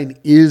skyline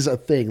is a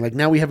thing. Like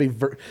now we have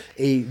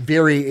a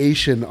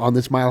variation on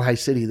this Mile High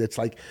City that's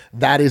like,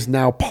 that is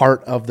now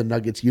part of the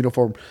Nuggets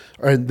uniform,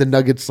 or the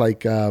Nuggets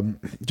like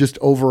just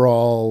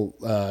overall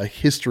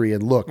history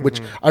and look, which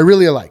I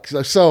really like.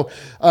 So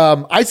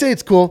I say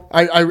it's cool.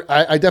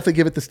 I definitely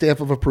give it the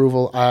stamp of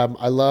approval.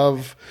 I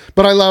love,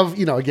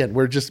 again,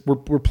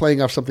 we're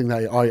playing off something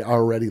that I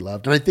already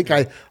loved, and I think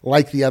I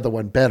like the other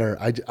one better.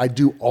 I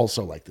do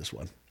also like this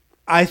one.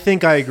 I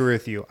think I agree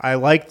with you. I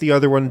like the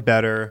other one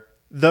better.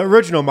 The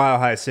original Mile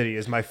High City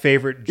is my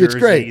favorite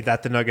jersey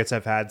that the Nuggets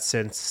have had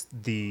since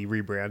the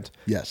rebrand.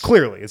 Yes.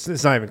 Clearly, it's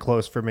not even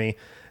close for me.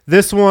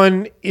 This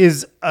one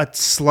is a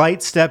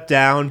slight step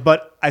down,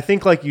 but I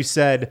think, like you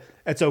said,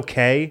 it's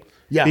okay.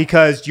 Yeah.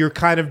 Because you're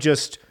kind of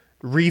just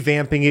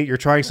revamping it. You're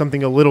trying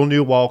something a little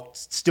new while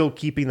still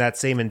keeping that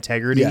same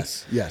integrity.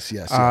 Yes.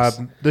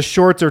 The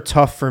shorts are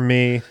tough for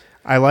me.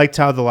 I liked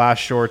how the last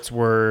shorts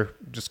were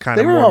just kind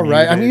of more all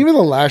right. muted. I mean, even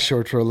the last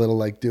shorts were a little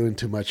like doing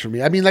too much for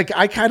me. I mean, like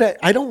I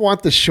don't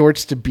want the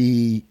shorts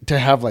to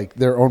have like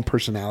their own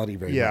personality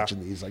very much in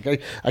these. Like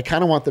I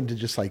kind of want them to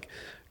just like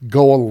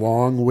go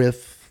along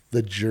with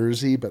the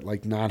jersey, but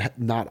like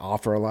not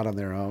offer a lot on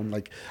their own.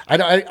 Like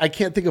I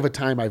can't think of a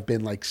time I've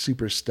been like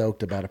super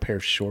stoked about a pair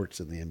of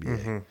shorts in the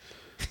NBA.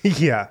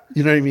 Yeah.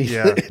 You know what I mean?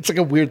 Yeah. It's like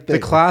a weird thing. The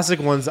classic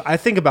ones, I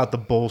think about the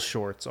bull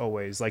shorts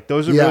always. Like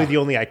those are really the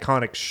only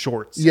iconic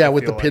shorts. Yeah,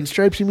 with the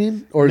pinstripes, you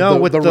mean? Or no,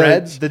 with the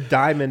reds? The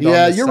diamond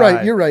yeah, on the you're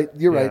side. right.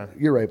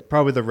 You're right.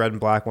 Probably the red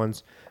and black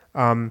ones.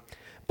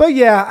 But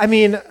yeah, I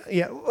mean,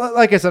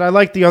 like I said, I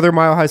like the other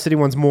Mile High City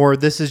ones more.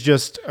 This is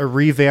just a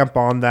revamp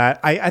on that.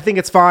 I think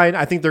it's fine.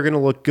 I think they're going to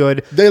look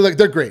good.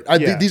 They're great.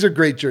 These are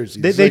great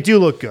jerseys. They do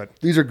look good.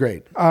 These are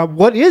great.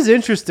 What is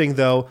interesting,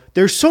 though,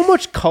 there's so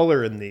much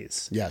color in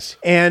these. Yes.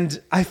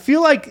 And I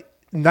feel like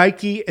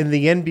Nike and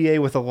the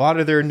NBA, with a lot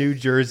of their new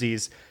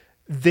jerseys,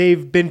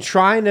 they've been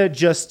trying to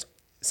just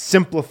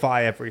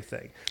simplify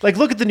everything. Like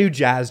look at the new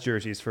Jazz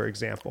jerseys, for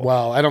example.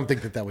 Well, I don't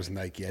think that was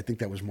Nike. I think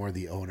that was more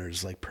the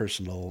owner's like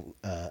personal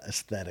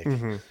aesthetic.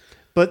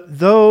 But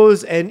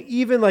those, and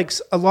even like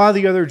a lot of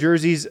the other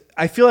jerseys,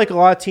 I feel like a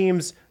lot of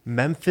teams,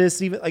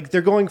 Memphis, even like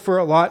they're going for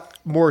a lot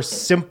more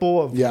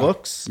simple of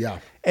looks. Yeah.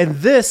 And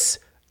this,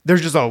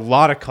 there's just a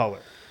lot of color.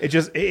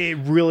 It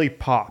really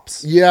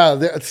pops.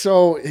 Yeah.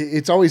 So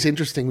it's always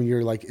interesting when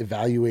you're like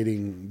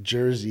evaluating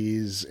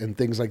jerseys and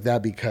things like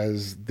that,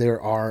 because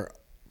there are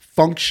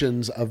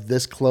functions of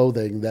this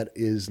clothing that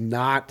is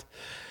not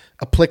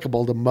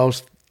applicable to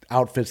most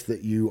outfits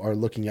that you are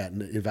looking at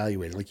and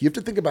evaluating. Like you have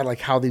to think about like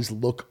how these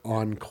look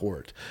on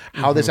court,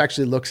 how this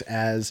actually looks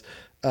as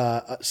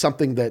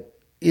something that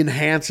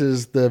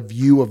enhances the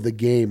view of the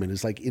game and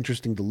is like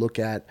interesting to look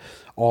at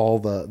all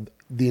the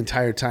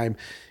entire time.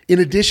 In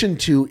addition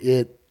to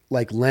it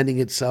like lending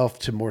itself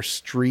to more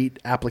street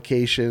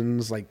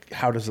applications, like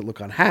how does it look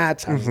on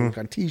hats? How does it look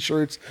on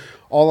t-shirts?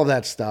 All of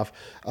that stuff.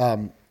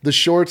 The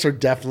shorts are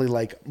definitely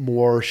like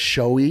more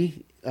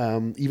showy.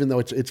 Even though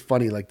it's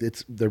funny, like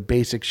they're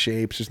basic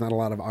shapes. There's not a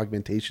lot of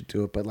augmentation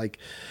to it, but like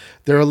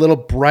they're a little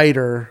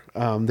brighter.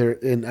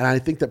 And I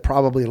think that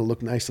probably it'll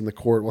look nice on the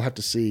court. We'll have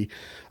to see.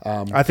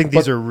 I think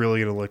these are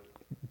really going to look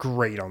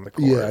great on the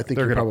court. Yeah, I think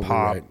they're you're going to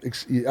probably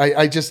pop. right.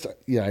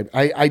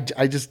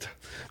 I just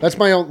that's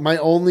my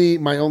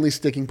only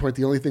sticking point.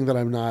 The only thing that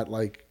I'm not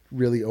like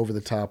really over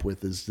the top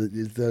with is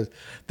that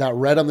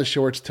red on the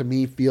shorts. To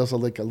me feels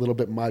like a little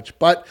bit much,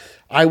 but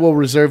I will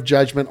reserve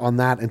judgment on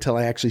that until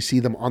I actually see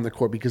them on the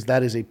court, because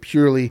that is a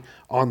purely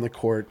on the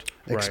court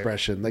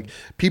expression. Like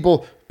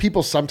people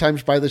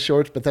sometimes buy the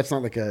shorts, but that's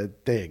not like a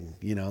thing,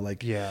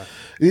 like, Yeah.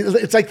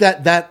 It's like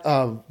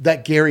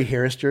that Gary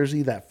Harris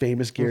jersey, that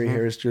famous Gary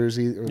Harris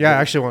jersey. I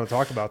actually want to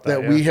talk about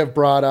that. We have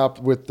brought up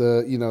with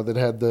the, that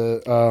had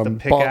the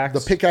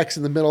pickaxe. The pickaxe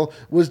in the middle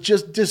was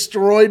just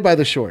destroyed by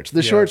the shorts.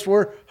 The shorts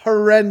were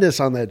horrendous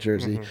on that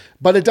jersey,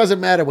 but it doesn't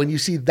matter when you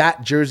see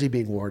that jersey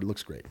being worn. It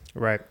looks great.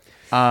 Right.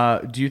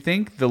 Do you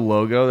think the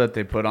logo that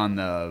they put on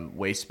the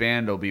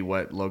waistband will be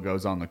what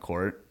logos on the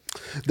court?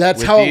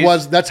 That's how it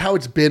was. That's how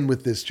it's been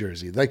with this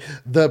jersey. Like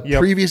the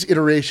previous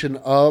iteration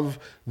of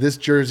this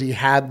jersey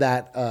had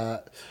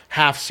that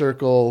half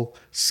circle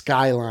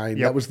skyline.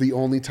 That was the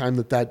only time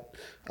that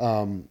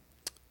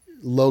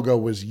logo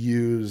was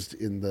used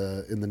in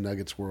the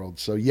Nuggets world.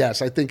 So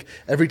yes, I think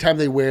every time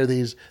they wear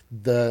these,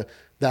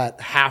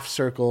 that half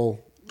circle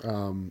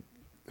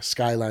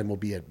skyline will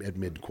be at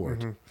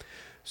midcourt.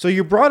 So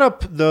you brought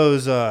up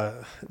those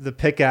the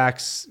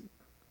pickaxe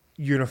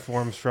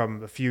uniforms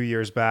from a few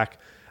years back.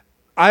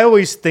 I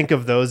always think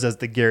of those as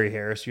the Gary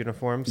Harris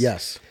uniforms.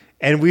 Yes.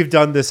 And we've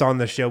done this on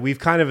the show. We've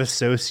kind of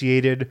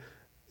associated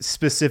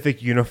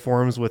specific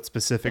uniforms with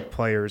specific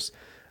players.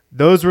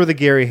 Those were the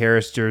Gary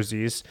Harris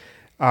jerseys.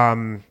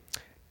 The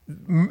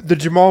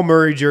Jamal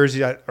Murray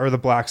jersey are the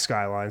black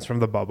skylines from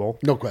the bubble.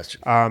 No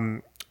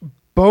question.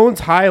 Bones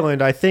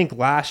Highland, I think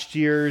last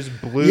year's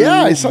blue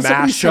yeah, I saw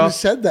somebody mashup.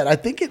 said that. I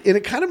think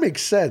it kind of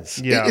makes sense.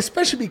 Yeah.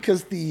 Especially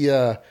because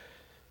the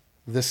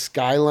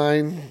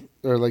skyline,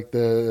 or like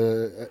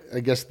I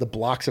guess the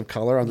blocks of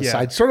color on the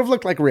side sort of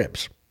look like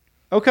ribs.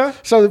 Okay.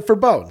 So for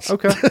Bones.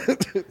 Okay.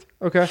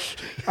 Okay.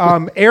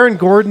 Aaron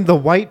Gordon, the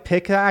white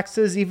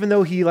pickaxes, even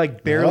though he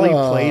like barely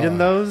played in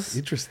those.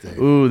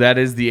 Interesting. Ooh, that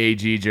is the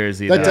AG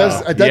jersey. That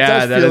does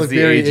feel the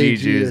very AG AG.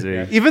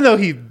 jersey. Even though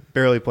he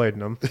barely played in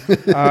them.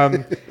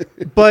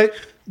 But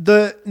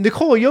the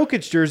Nikola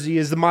Jokic jersey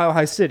is the Mile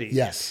High City.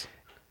 Yes.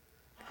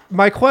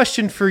 My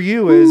question for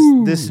you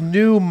is this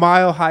new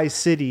Mile High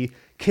City,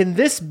 can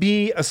this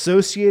be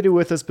associated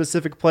with a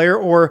specific player,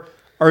 or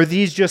are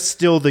these just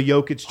still the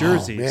Jokic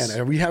jerseys? Oh, man,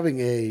 are we having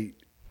a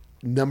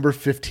number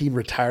 15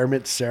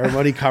 retirement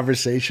ceremony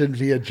conversation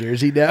via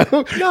jersey now?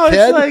 No,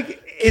 it's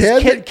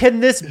like, can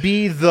this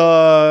be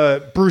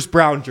the Bruce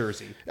Brown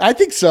jersey? I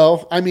think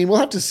so. I mean, we'll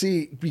have to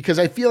see, because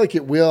I feel like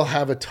it will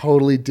have a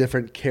totally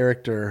different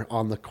character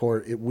on the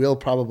court. It will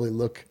probably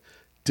look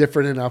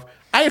different enough.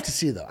 I have to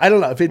see, though. I don't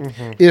know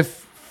if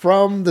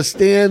from the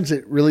stands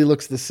it really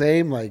looks the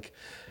same. Like,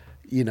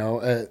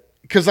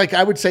 because like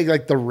I would say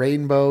like the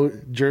rainbow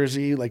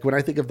jersey. Like when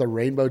I think of the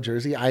rainbow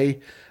jersey, I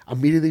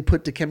immediately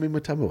put Dikembe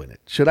Mutombo in it.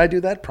 Should I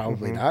do that?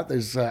 Probably not.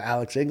 There's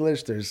Alex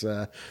English. There's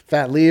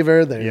Fat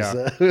Lever. There's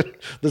the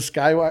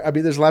Skywalker. I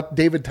mean, there's a lot.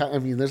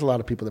 There's a lot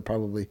of people that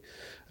probably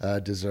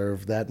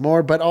deserve that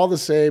more. But all the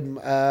same,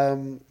 I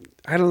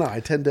don't know.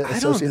 I tend to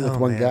associate with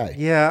one guy.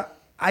 Yeah,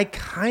 I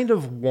kind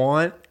of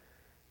want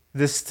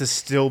this to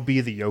still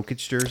be the Jokic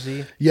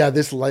jersey. Yeah,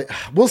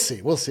 we'll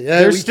see.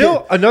 There's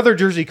still another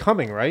jersey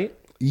coming, right?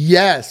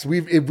 Yes,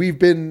 we've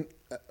been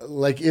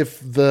like, if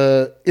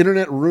the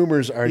internet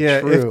rumors are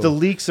true, if the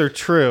leaks are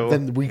true,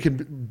 then we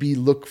can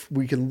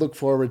look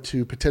forward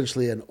to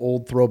potentially an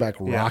old throwback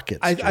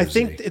Rockets jersey. I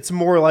think it's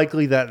more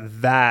likely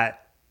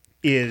that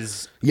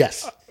is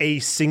Yes. a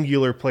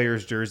singular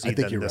player's jersey. I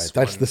think than you're this right.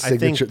 That's one. the signature. I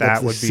think that that's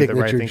the would be the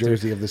right signature thing to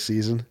jersey of the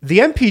season. The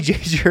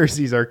MPJ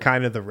jerseys are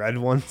kind of the red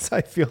ones,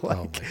 I feel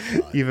like,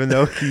 even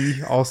though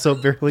he also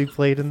barely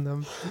played in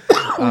them.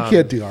 We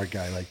can't do our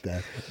guy like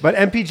that. But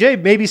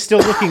MPJ maybe still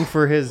looking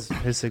for his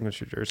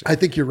signature jersey. I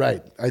think you're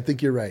right.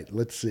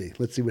 Let's see.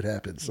 Let's see what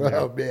happens.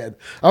 Oh, man.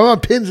 I'm on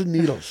pins and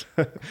needles.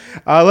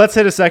 Let's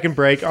hit a second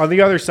break. On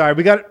the other side,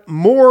 we got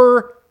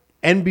more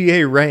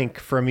NBA rank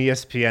from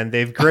ESPN.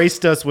 They've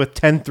graced us with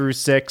 10 through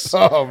 6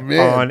 Oh,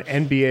 man. on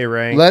NBA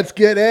rank. Let's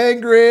get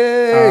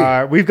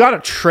angry. We've got a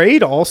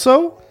trade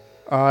also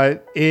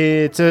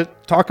to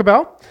talk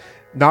about,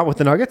 not with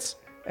the Nuggets.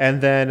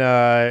 And then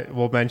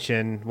we'll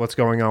mention what's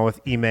going on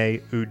with Ime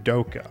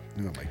Udoka.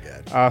 Oh, my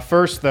God.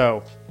 First,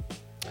 though,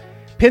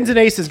 Pins and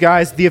Aces,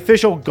 guys, the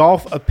official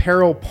golf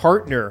apparel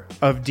partner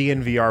of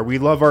DNVR. We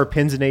love our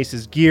Pins and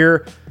Aces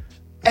gear.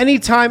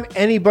 Anytime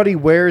anybody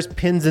wears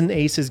Pins and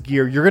Aces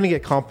gear, you're going to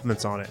get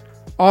compliments on it.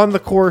 On the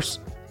course,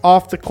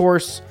 off the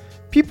course,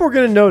 people are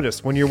going to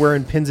notice when you're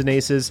wearing Pins and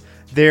Aces.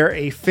 They're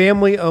a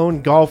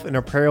family-owned golf and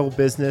apparel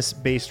business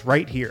based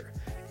right here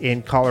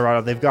in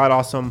Colorado. They've got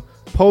awesome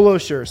polo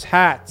shirts,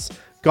 hats,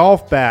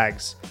 golf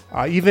bags,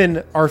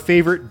 even our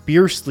favorite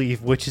beer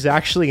sleeve, which is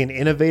actually an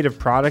innovative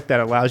product that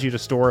allows you to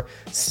store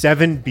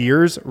 7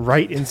 beers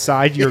right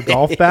inside your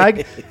golf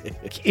bag.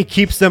 It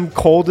keeps them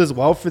cold as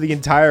well for the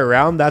entire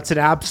round. That's an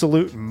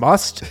absolute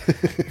must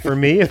for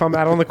me if I'm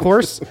out on the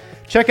course.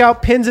 Check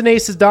out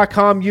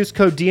pinsandaces.com. Use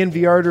code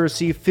DNVR to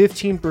receive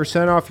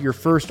 15% off your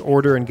first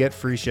order and get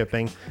free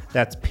shipping.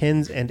 That's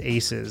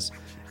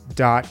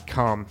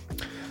pinsandaces.com.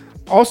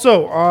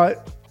 Also,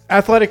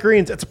 Athletic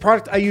Greens. It's a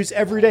product I use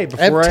every day. Used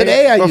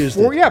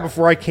it. Yeah,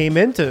 before I came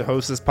in to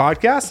host this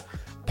podcast,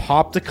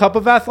 popped a cup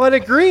of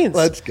Athletic Greens.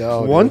 Let's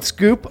go. One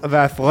scoop of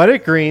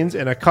Athletic Greens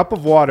in a cup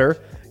of water.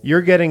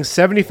 You're getting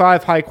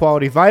 75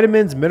 high-quality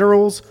vitamins,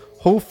 minerals,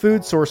 whole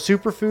food source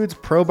superfoods,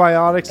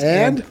 probiotics,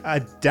 and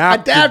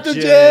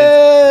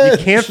adaptogens. You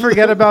can't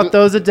forget about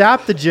those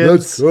adaptogens.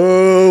 Let's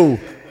go.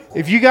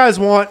 If you guys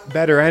want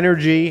better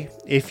energy,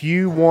 if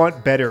you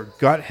want better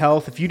gut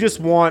health, if you just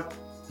want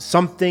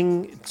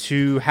something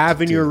to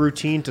have in your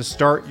routine to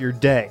start your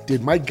day.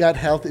 Dude, my gut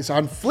health is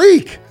on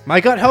fleek. My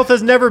gut health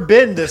has never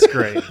been this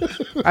great.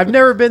 I've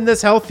never been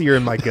this healthier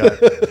in my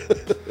gut.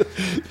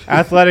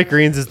 Athletic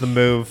Greens is the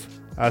move.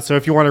 So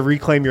if you want to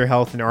reclaim your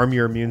health and arm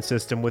your immune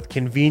system with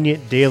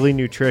convenient daily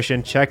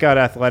nutrition, check out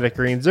Athletic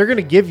Greens. They're going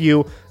to give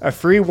you a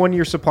free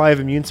 1-year supply of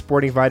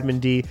immune-supporting vitamin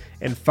D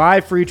and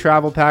 5 free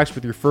travel packs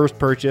with your first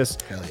purchase.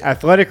 Yeah.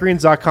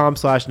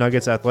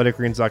 Athleticgreens.com/nuggets,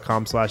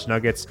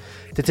 athleticgreens.com/nuggets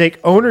to take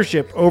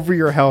ownership over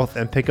your health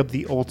and pick up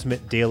the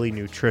ultimate daily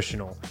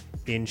nutritional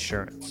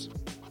insurance.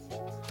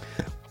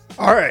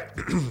 All right,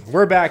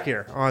 we're back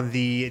here on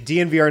the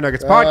DNVR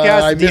Nuggets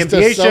podcast, the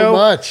NBA show.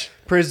 Much.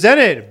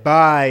 Presented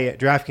by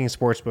DraftKings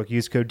Sportsbook.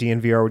 Use code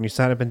DNVR when you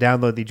sign up and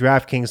download the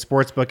DraftKings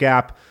Sportsbook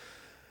app.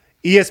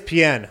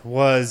 ESPN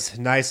was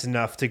nice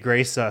enough to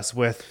grace us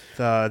with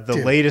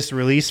the latest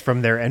release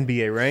from their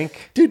NBA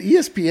rank. Dude,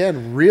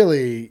 ESPN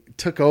really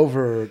took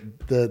over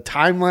the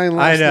timeline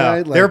last night.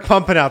 I know. They're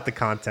pumping out the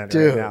content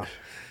right now.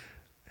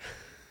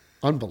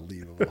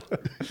 Unbelievable.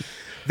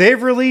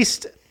 They've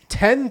released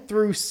 10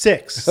 through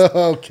 6.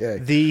 Okay.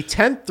 The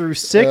 10th through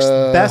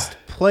 6th best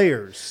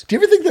players. Do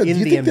you ever think that in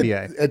do the you think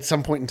NBA that at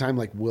some point in time,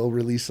 like, we'll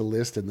release a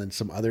list and then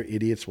some other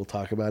idiots will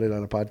talk about it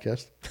on a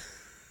podcast?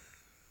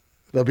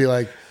 They'll be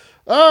like,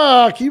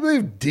 "Oh, can you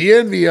believe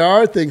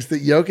DNVR thinks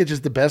that Jokic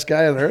is the best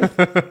guy on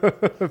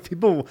earth?"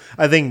 People,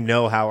 I think,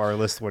 know how our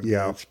list would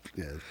go. It's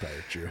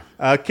probably true.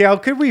 Cal,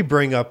 could we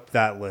bring up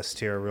that list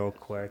here real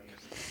quick?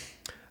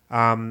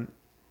 Number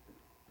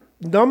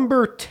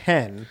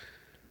 10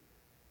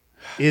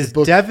 is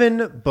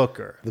Devin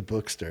Booker. The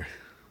bookster.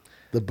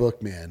 The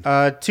bookman.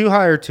 Too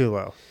high or too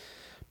low?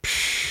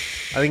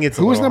 I think it's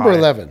Who was number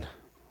 11?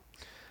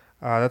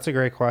 That's a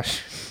great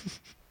question.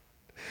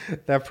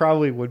 That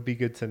probably would be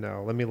good to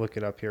know. Let me look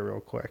it up here real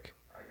quick.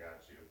 I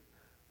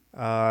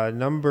got you.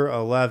 Number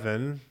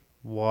 11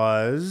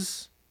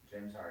 was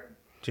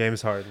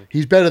James Harden.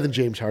 He's better than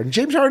James Harden.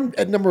 James Harden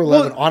at number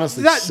 11,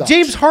 honestly, sucks.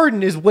 James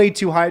Harden is way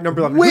too high at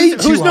number 11.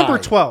 Who's number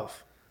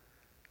 12?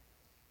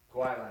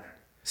 Kawhi Leonard.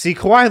 See,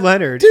 Kawhi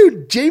Leonard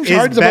Dude, James is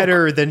Harden's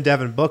better than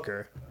Devin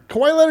Booker.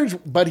 Kawhi Leonard's,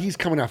 but he's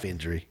coming off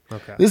injury.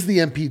 Okay. This is the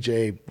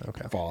MPJ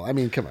fall. I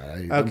mean, come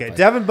on. Okay,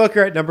 Devin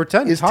Booker at number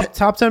 10,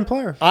 top 10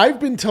 player. I've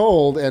been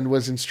told and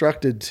was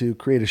instructed to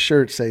create a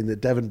shirt saying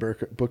that Devin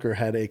Booker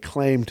had a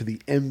claim to the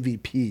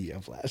MVP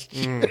of last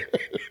year.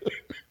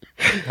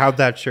 How'd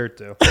that shirt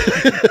do?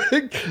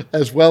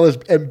 As well as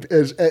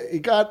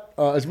it got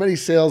as many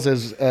sales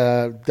as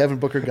Devin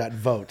Booker got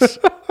votes.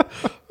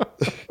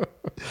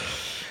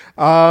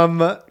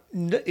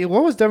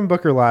 What was Devin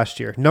Booker last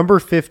year? Number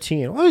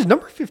 15. Well, he was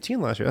number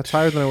 15 last year. That's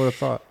higher than I would have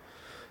thought.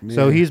 Yeah.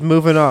 So he's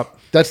moving up.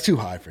 That's too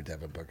high for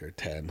Devin Booker.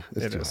 10.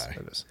 It's too high.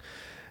 It is.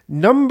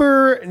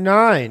 Number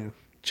 9.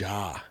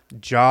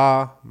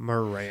 Ja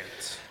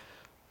Morant.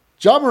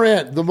 John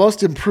Morant, the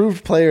most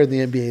improved player in the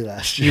NBA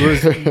last year.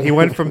 He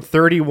went from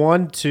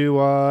 31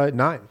 to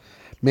 9.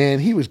 Man,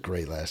 he was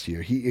great last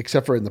year.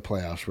 Except for in the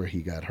playoffs where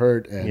he got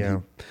hurt,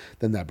 and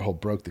then that whole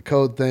broke the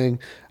code thing.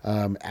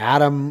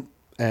 Adam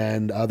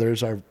and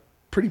others are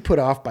pretty put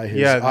off by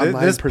his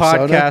online this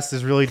persona. podcast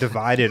is really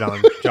divided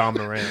on John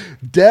Morant.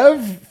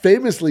 Dev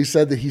famously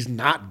said that he's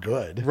not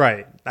good.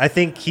 Right. I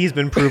think he's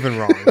been proven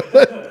wrong.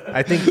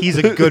 I think he's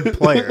a good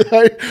player.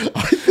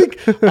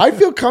 I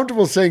feel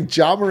comfortable saying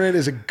John Morant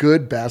is a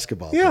good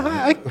basketball player.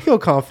 Yeah, I feel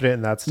confident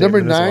in that Number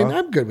statement. 9, as well.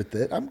 I'm good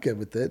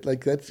with it.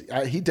 Like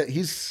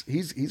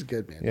he's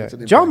good, man. Yeah. That's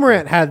an John impact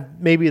Morant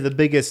had maybe the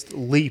biggest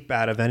leap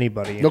out of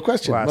anybody. No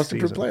question. last Most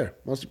improved season.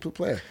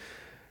 player.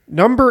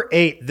 Number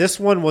 8. This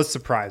one was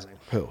surprising.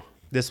 Who?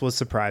 This was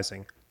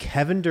surprising.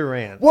 Kevin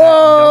Durant.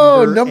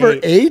 Whoa, at number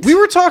 8? We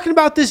were talking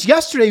about this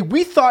yesterday.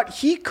 We thought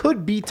he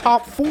could be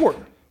top 4.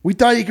 We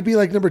thought he could be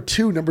like number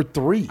 2, number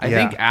 3. I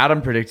think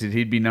Adam predicted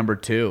he'd be number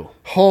 2.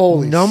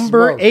 Holy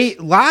Number smokes.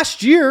 8.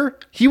 Last year,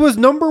 he was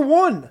number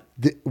 1.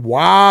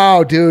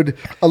 Wow, dude.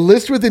 A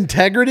list with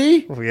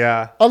integrity?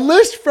 Yeah. A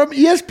list from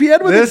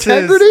ESPN with This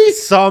integrity?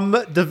 is some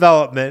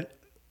development.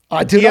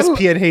 Dude,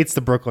 ESPN hates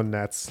the Brooklyn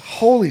Nets.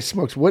 holy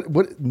smokes.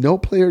 What no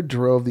player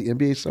drove the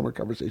NBA summer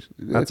conversation.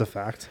 That's a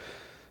fact.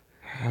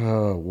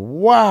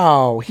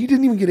 Wow. He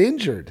didn't even get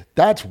injured.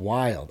 That's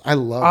wild. I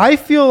love it. I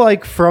feel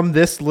like from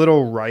this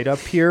little write-up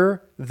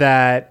here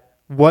that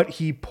what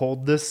he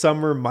pulled this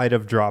summer might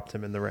have dropped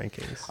him in the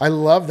rankings. I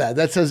love that.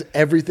 That says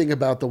everything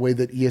about the way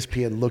that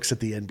ESPN looks at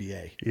the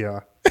NBA.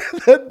 Yeah.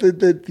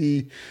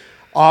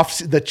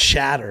 The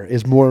chatter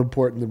is more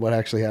important than what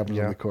actually happens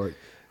on the court.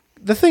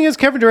 The thing is,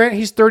 Kevin Durant,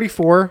 he's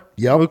 34.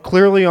 Yep. We're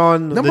clearly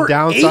on Number the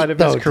downside 8, of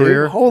his though,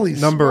 career. Dude. Holy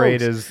Number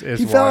smokes. 8 is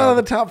he fell out of wild.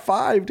 the top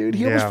 5, dude.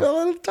 He almost Yeah. fell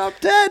out of the top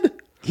 10.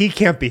 He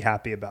can't be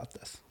happy about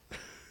this.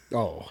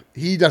 Oh,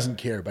 he doesn't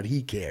care, but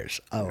he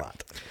cares a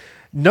lot.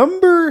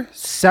 Number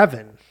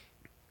 7.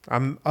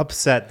 I'm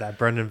upset that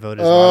Brendan Vogt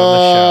is not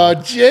on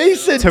the show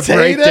Jason to Tatum.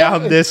 break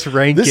down this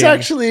ranking. This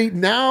actually,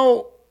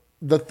 now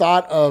the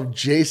thought of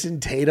Jason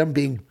Tatum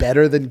being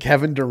better than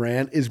Kevin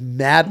Durant is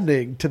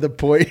maddening to the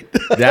point.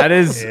 That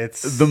is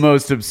It's- the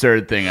most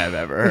absurd thing I've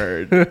ever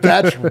heard.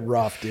 That's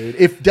rough, dude.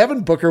 If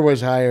Devin Booker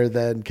was higher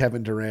than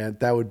Kevin Durant,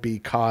 that would be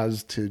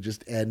cause to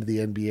just end the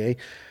NBA.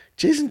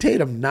 Jason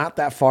Tatum, not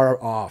that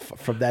far off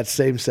from that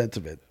same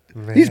sentiment.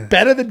 He's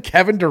better than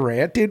Kevin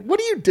Durant, dude. What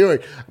are you doing?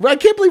 I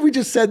can't believe we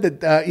just said that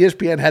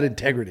ESPN had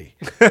integrity.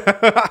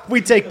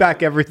 We take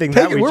back everything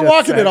that we We're just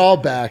walking said. it all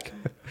back.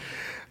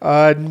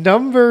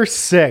 Number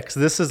 6.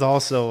 This is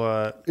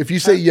also If you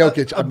say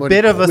Jokic, a I'm gonna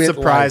bit of a quit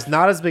surprise. life.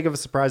 Not as big of a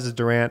surprise as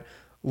Durant.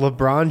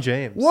 LeBron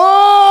James.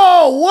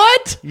 Whoa!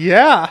 What?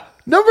 Yeah.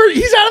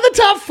 He's out of the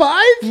top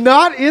 5?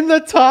 Not in the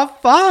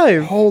top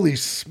 5. Holy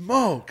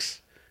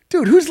smokes.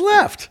 Dude, who's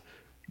left?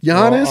 Well,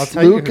 I'll Giannis,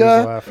 tell you who's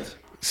Luka, left.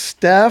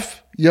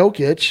 Steph,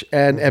 Jokic,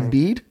 and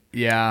Embiid.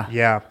 Yeah.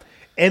 Yeah.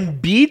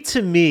 Embiid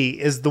to me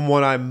is the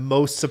one I'm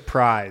most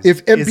surprised.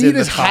 If in Embiid the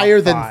is top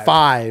higher than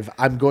 5,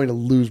 I'm going to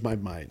lose my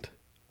mind.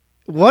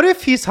 What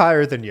if he's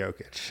higher than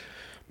Jokic?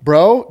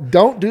 Bro,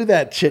 don't do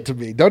that shit to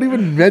me. Don't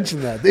even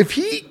mention that.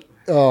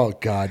 Oh,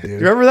 God, dude. You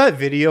remember that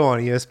video on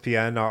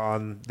ESPN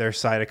on their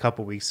site a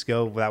couple weeks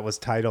ago that was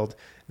titled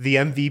 "The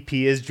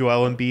MVP is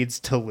Joel Embiid's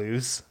to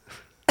lose"?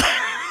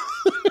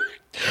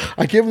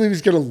 I can't believe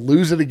he's going to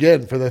lose it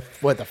again for the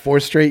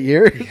 4th straight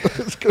year.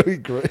 It's going to be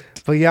great.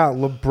 But yeah,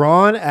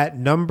 LeBron at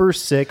number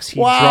 6. He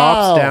Wow.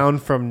 drops down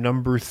from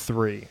number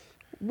 3.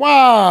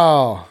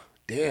 Wow.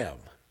 Damn.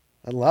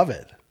 I love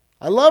it.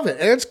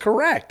 And it's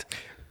correct.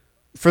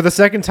 For the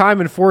second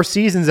time in 4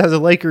 seasons as a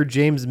Laker,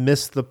 James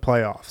missed the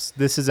playoffs.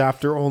 This is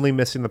after only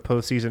missing the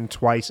postseason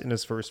twice in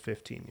his first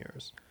 15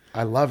 years.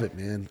 I love it,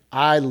 man.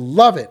 I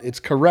love it. It's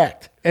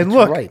correct. And It's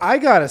look, right. I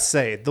got to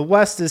say, the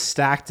West is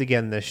stacked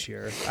again this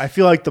year. I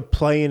feel like the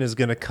play-in is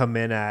going to come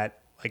in at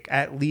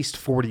at least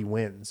 40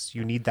 wins.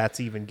 You need that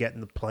to even get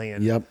in the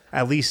play-in. Yep.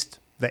 At least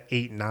the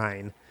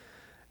 8-9.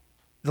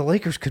 The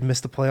Lakers could miss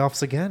the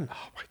playoffs again.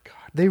 Oh, my God.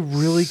 They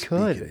really Speak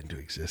could. it into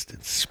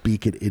existence.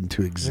 Speak it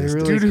into existence.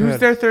 really Dude, who's could.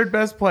 their third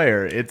best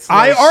player? It's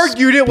I like-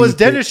 argued it was Speak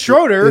Dennis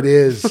Schroeder. It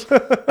is.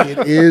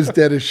 It is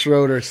Dennis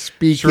Schroeder.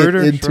 Speak Schroeder,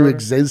 it into Schroeder.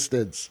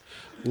 existence.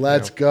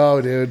 Let's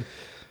go, dude.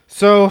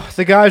 So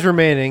the guys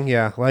remaining,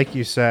 yeah, like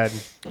you said,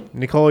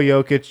 Nikola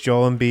Jokic,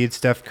 Joel Embiid,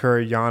 Steph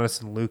Curry,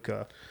 Giannis, and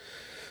Luka.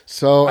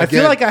 So I feel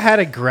again, like I had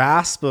a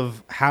grasp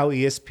of how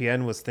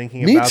ESPN was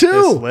thinking Me about too.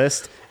 this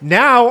list.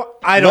 Now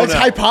I don't let's know.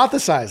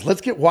 hypothesize.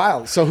 Let's get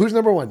wild. So who's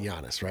number 1?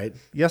 Giannis, right?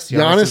 Yes,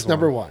 Giannis Giannis is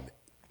number one. 1.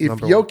 If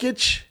Number one.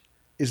 Jokic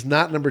is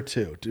not number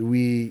 2, do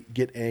we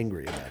get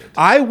angry about it?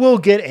 I will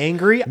get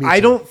angry. I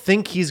too. don't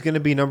think he's going to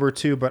be number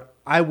 2, but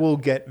I will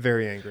get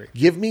very angry.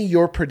 Give me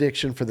your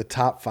prediction for the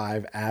top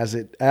 5 as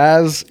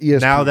ESPN.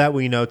 Now that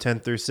we know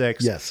 10 through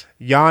 6. Yes.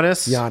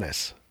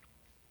 Giannis,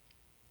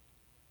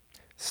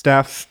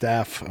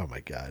 Steph, Oh my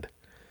God.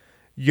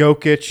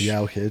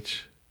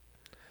 Jokic,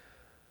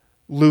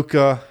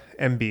 Luka,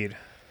 Embiid.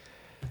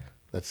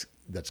 That's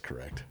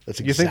correct.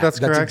 You think that's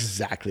That's correct?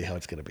 exactly how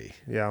it's going to be.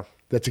 Yeah.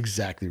 That's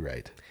exactly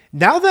right.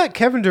 Now that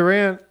Kevin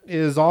Durant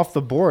is off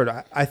the board,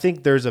 I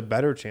think there's a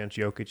better chance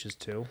Jokic is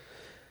too.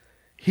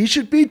 He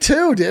should be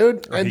too,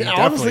 dude. And he honestly,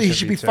 definitely he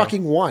should be too.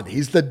 fucking one.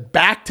 He's the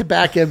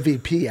back-to-back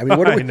MVP. I mean,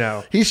 what do we I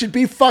know. He should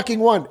be fucking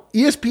one.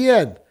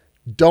 ESPN,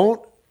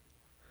 don't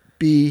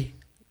be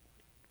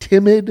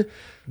timid.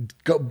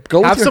 Go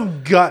Have with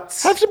some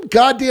guts. Have some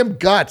goddamn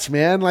guts,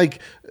 man. Like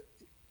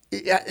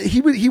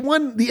he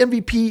won the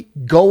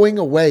MVP going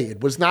away.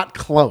 It was not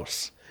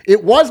close.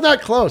 It was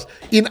not close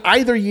in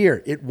either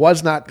year. It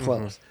was not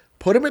close.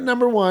 Put him at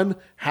number one.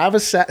 Have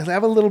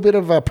a little bit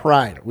of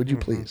pride, would you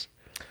please?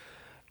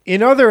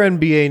 In other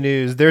NBA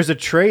news, there's a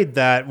trade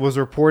that was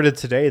reported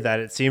today that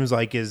it seems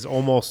like is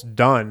almost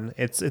done.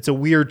 It's a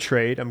weird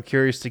trade. I'm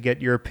curious to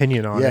get your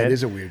opinion on it. Yeah, it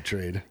is a weird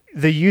trade.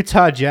 The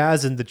Utah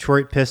Jazz and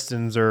Detroit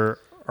Pistons are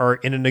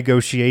in a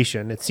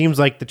negotiation. It seems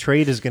like the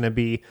trade is going to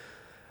be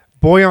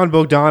Bojan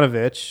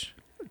Bogdanovic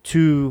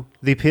to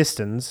the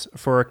Pistons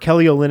for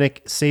Kelly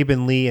Olynyk,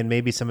 Saban Lee, and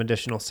maybe some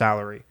additional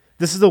salary.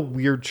 This is a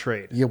weird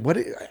trade. Yeah,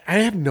 I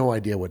have no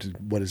idea what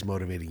is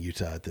motivating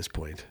Utah at this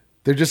point.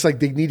 They're just like,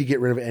 they need to get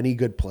rid of any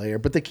good player,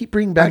 but they keep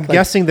bringing back. I'm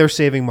guessing they're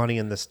saving money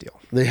in this deal.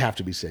 They have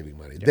to be saving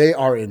money. Yeah. They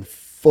are in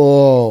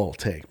full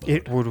tank mode.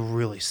 It would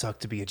really suck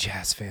to be a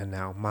Jazz fan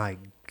now. My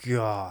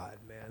God,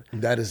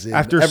 man. That is it.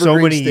 After so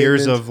many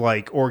years of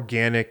like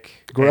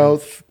organic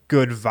growth,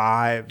 good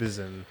vibes,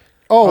 and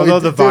although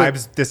the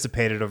vibes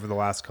dissipated over the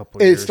last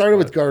couple of years. It started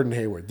with Gordon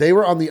Hayward. They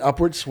were on the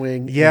upward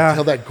swing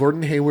until that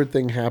Gordon Hayward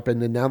thing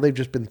happened, and now they've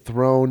just been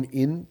thrown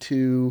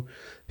into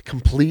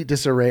complete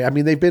disarray. I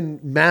mean, they've been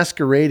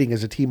masquerading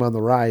as a team on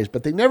the rise,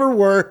 but they never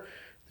were.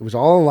 It was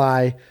all a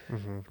lie.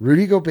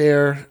 Rudy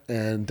Gobert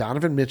and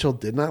Donovan Mitchell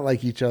did not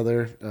like each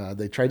other.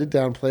 They tried to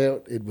downplay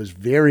it. It was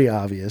very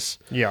obvious.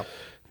 Yeah.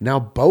 Now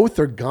both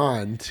are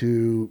gone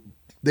to...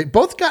 They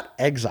both got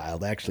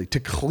exiled, actually, to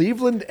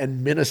Cleveland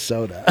and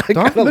Minnesota.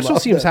 Donovan Mitchell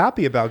seems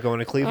happy about going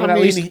to Cleveland, at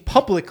least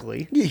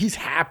publicly. He's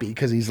happy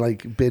because he's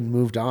like been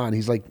moved on.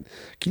 He's like,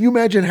 can you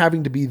imagine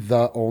having to be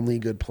the only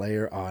good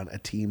player on a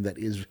team that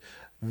is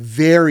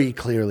very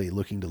clearly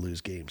looking to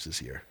lose games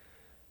this year?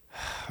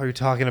 Are you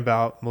talking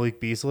about Malik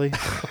Beasley?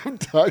 I'm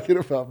talking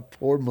about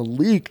poor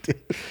Malik. Dude.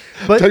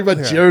 But, I'm talking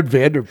about Jared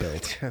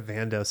Vanderbilt.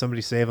 Vando,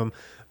 somebody save him.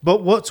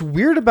 But what's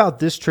weird about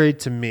this trade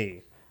to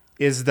me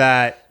is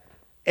that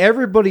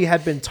everybody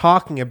had been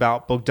talking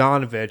about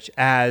Bogdanovic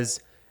as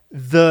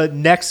the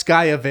next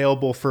guy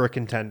available for a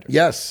contender.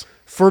 Yes.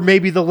 For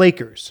maybe the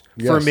Lakers.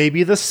 Yes. For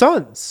maybe the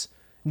Suns.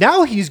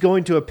 Now he's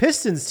going to a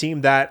Pistons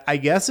team that I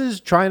guess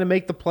is trying to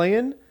make the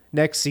play-in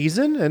next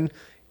season. And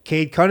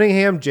Cade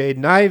Cunningham,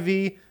 Jaden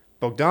Ivey,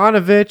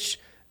 Bogdanovic,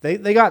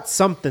 they got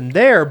something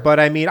there. But,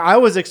 I mean, I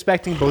was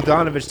expecting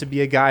Bogdanovic to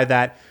be a guy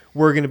that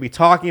we're going to be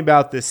talking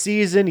about this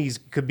season. He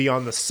could be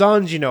on the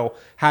Suns. You know,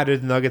 how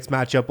did the Nuggets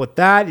match up with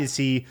that? Is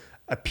he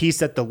a piece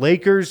that the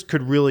Lakers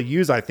could really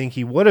use? I think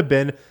he would have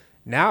been.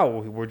 Now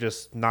we're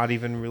just not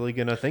even really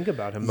going to think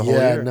about him the whole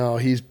year. Yeah, no,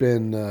 he's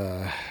been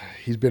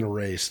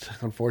erased,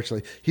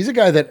 unfortunately. He's a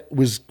guy that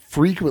was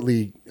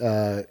frequently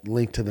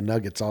linked to the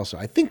Nuggets also.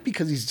 I think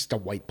because he's just a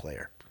white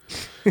player.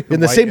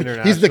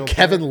 He's the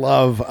Kevin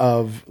Love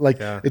of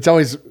it's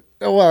always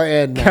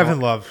and Kevin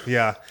Love,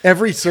 yeah.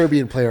 Every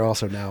Serbian player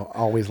also now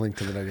always linked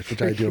to the Nuggets,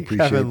 which I do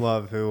appreciate. Kevin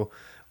Love, who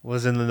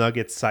was in the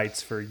Nuggets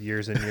sites for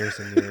years and years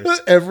and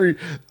years. every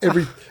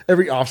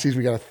offseason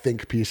we got a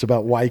think piece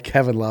about why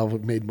Kevin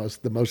Love made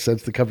the most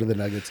sense to come to the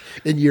Nuggets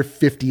in year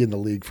 50 in the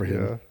league for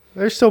him. Yeah.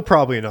 There's still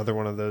probably another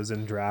one of those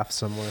in drafts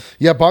somewhere.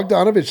 Yeah,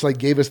 Bogdanovic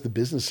gave us the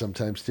business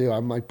sometimes too.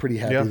 I'm pretty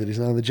happy that he's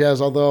not on the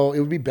Jazz, although it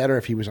would be better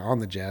if he was on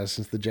the Jazz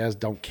since the Jazz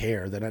don't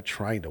care. They're not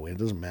trying to win. It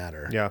doesn't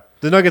matter. Yeah.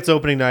 The Nuggets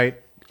opening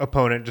night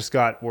opponent just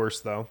got worse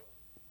though.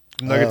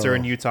 The Nuggets are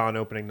in Utah on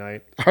opening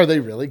night. Are they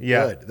really?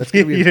 Yeah. Good. That's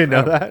gonna be you didn't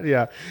know that?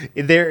 Yeah.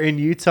 They're in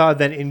Utah,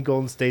 then in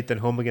Golden State, then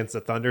home against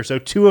the Thunder. So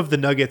two of the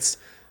Nuggets'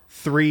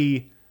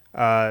 three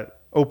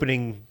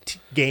opening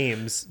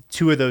games,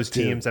 two of those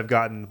teams have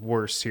gotten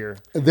worse here.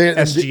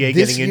 SGA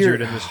getting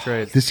injured in this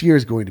trade. This year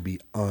is going to be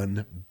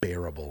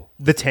unbearable.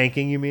 The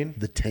tanking, you mean?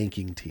 The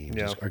tanking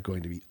teams are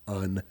going to be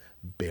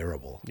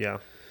unbearable. Yeah.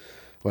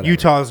 Whatever.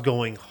 Utah's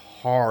going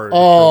hard.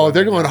 Oh,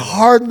 they're going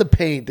hard in the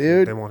paint,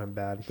 dude. They want him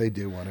bad. They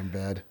do want him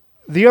bad.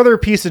 The other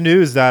piece of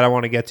news that I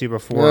want to get to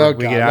before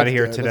we get out of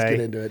here today. Let's get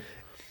into it.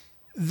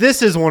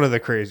 This is one of the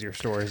crazier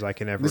stories I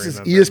can ever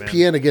remember. This is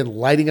ESPN again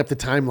lighting up the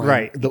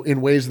timeline in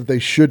ways that they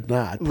should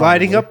not. Probably.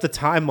 Lighting up the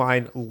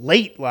timeline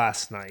late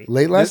last night.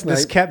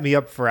 This kept me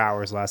up for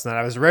hours last night.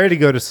 I was ready to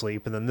go to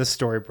sleep, and then this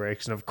story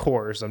breaks, and of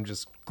course, I'm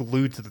just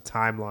glued to the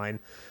timeline.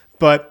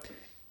 But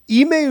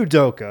Ime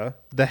Udoka,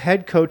 the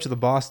head coach of the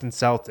Boston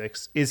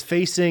Celtics, is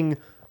facing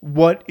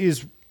what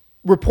is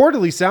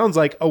reportedly sounds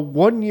like a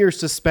 1-year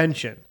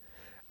suspension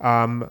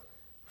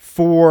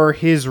for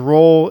his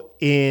role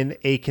in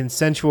a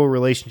consensual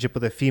relationship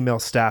with a female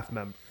staff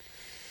member.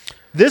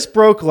 This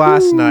broke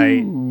last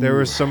night. There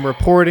was some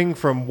reporting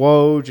from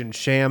Woj and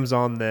Shams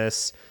on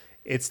this.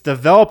 It's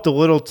developed a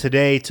little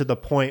today to the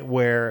point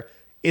where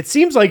it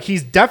seems like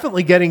he's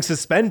definitely getting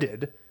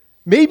suspended,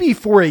 maybe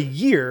for a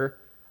year,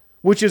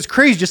 which is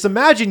crazy. Just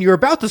imagine you're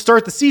about to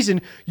start the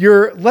season.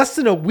 You're less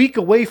than a week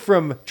away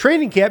from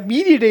training camp.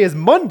 Media day is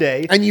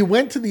Monday. And you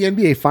went to the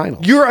NBA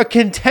Finals. You're a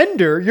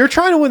contender. You're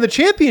trying to win the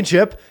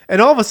championship.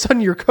 And all of a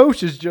sudden your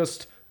coach is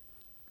just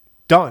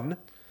done.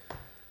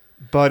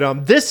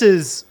 But this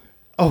is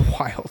a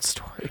wild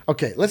story.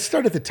 Okay, let's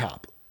start at the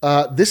top.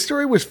 This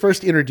story was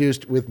first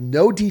introduced with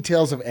no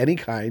details of any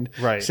kind,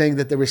 Right. saying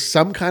that there was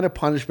some kind of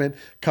punishment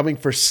coming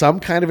for some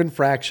kind of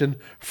infraction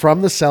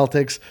from the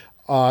Celtics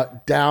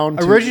down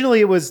to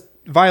Originally, it was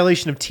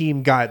violation of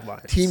team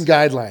guidelines. team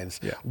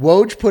guidelines. Yeah.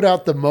 Woj put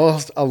out the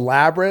most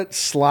elaborate,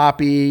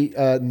 sloppy,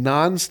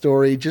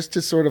 non-story just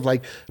to sort of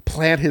like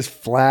plant his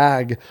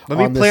flag. Let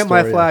me plant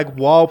my flag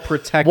while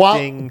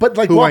protecting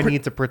who I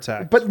need to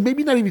protect. But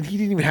maybe not even, he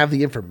didn't even have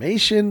the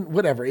information,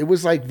 whatever. It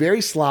was like very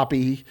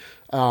sloppy.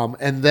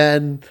 And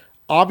then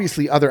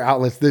obviously other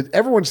outlets that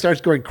everyone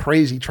starts going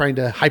crazy trying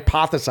to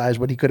hypothesize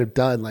what he could have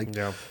done. Like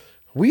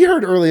we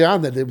heard early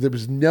on that there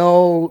was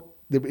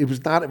it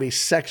was not of a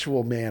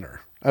sexual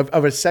manner.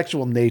 Of a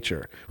sexual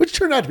nature, which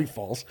turned out to be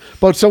false.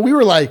 But so we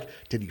were like,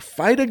 did he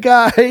fight a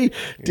guy?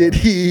 Did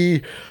he?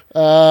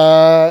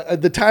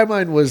 The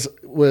timeline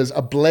was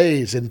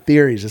ablaze in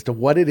theories as to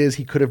what it is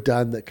he could have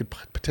done that could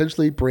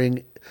potentially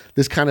bring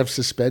this kind of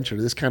suspension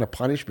or this kind of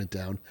punishment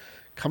down.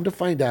 Come to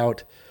find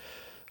out,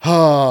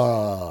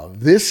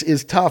 this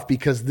is tough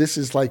because this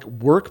is like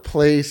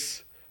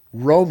workplace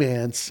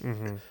romance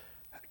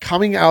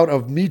coming out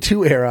of Me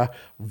Too era,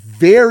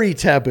 very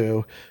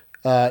taboo.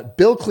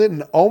 Bill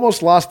Clinton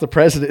almost lost the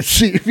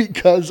presidency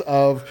because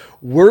of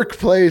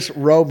workplace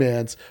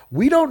romance.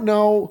 We don't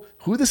know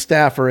who the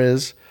staffer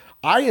is.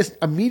 I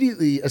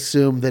immediately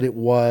assumed that it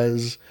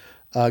was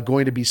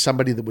going to be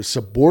somebody that was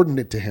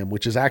subordinate to him,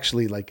 which is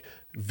actually like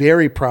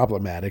very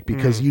problematic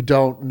because you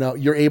don't know.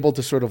 You're able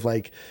to sort of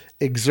like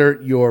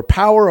exert your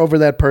power over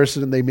that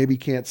person and they maybe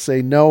can't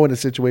say no in a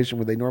situation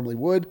where they normally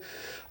would.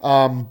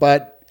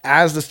 But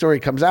as the story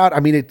comes out, I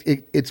mean,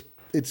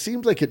 it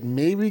seems like it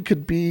maybe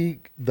could be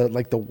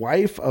the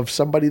wife of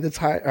somebody that's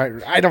high.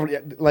 I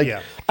don't like.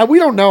 Yeah. We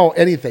don't know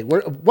anything.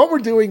 What we're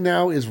doing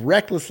now is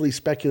recklessly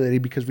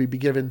speculating because we've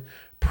been given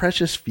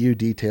precious few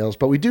details.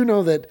 But we do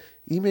know that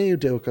Ime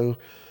Udoka,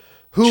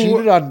 who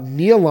cheated on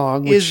Nia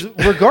Long, is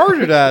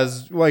regarded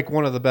as like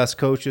one of the best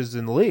coaches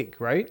in the league,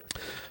 right?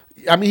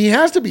 I mean, he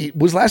has to be.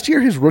 Was last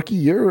year his rookie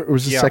year or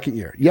was his second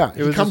year? Yeah.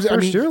 It was his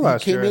first year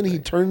last year. He came in, he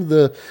turned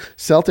the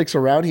Celtics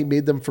around. He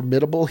made them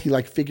formidable. He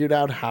like figured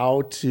out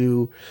how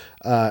to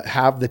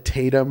have the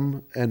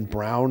Tatum and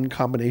Brown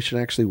combination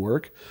actually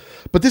work.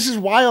 But this is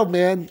wild,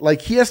 man.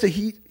 Like he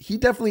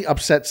definitely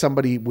upset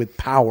somebody with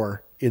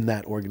power in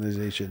that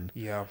organization.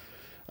 Yeah.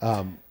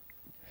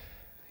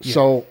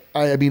 So,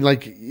 I mean,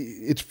 like,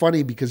 it's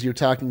funny because you're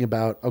talking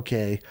about,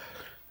 okay,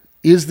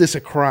 is this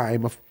a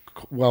crime?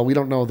 Well, we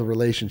don't know the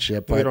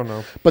relationship. But, we don't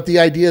know. But the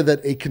idea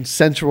that a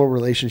consensual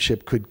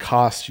relationship could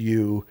cost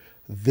you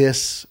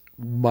this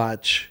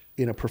much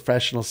in a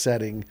professional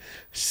setting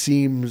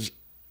seems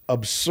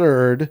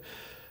absurd.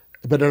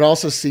 But it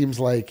also seems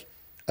like,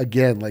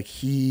 again, like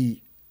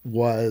he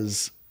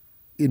was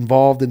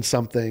involved in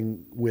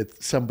something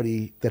with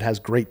somebody that has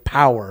great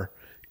power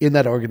in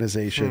that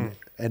organization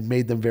and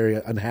made them very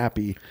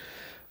unhappy.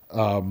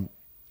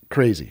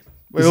 Crazy.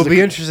 It'll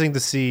be interesting to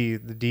see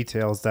the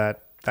details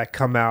that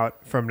come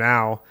out from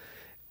now.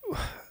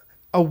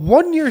 A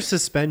 1-year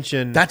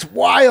suspension. That's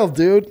wild,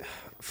 dude.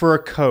 For a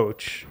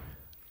coach.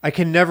 I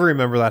can never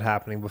remember that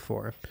happening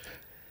before.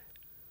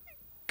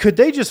 Could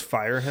they just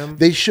fire him?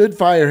 They should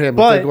fire him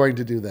if they're going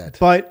to do that.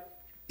 But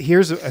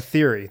here's a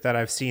theory that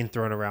I've seen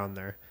thrown around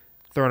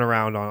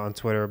on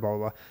Twitter, blah,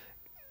 blah, blah.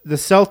 The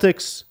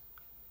Celtics,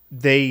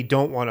 they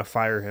don't want to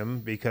fire him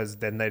because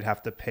then they'd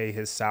have to pay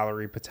his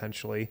salary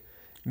potentially.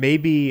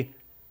 Maybe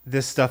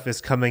this stuff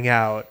is coming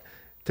out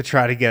to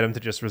try to get him to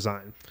just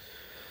resign.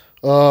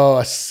 Oh,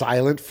 a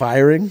silent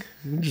firing?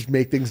 Just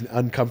make things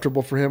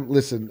uncomfortable for him.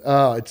 Listen,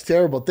 it's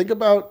terrible. Think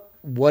about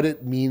what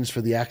it means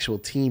for the actual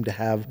team to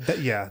have that's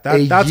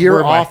a year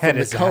where my off head from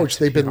the is at, coach.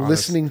 They've been honest.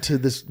 listening to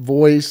this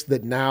voice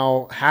that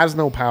now has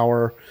no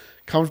power,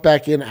 comes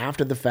back in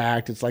after the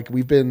fact. It's like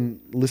we've been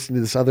listening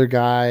to this other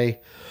guy.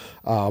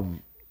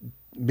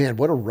 Man,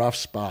 what a rough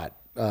spot.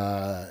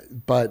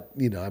 But,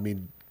 I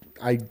mean,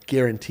 I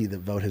guarantee that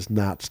Vogt has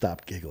not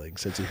stopped giggling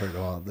since he heard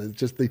all of this.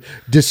 Just the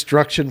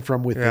destruction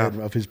from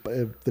within of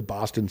the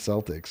Boston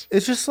Celtics.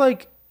 It's just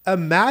like,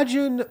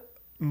 imagine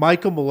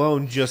Michael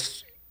Malone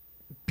just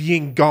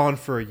being gone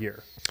for a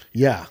year.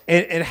 Yeah.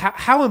 And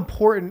how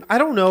important, I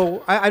don't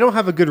know, I don't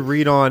have a good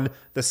read on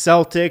the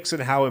Celtics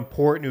and how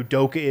important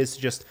Udoka is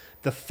to just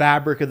the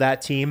fabric of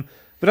that team.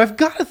 But I've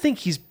got to think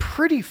he's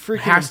pretty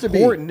freaking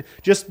important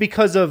just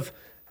because of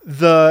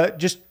the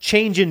just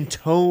change in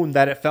tone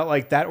that it felt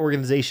like that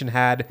organization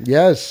had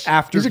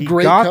after he's a he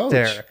great got coach.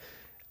 there.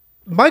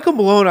 Michael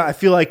Malone, I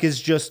feel like, is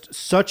just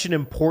such an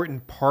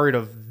important part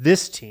of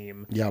this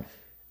team. Yep.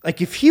 Like,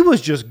 if he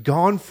was just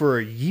gone for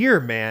a year,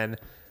 man,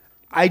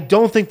 I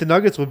don't think the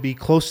Nuggets would be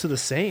close to the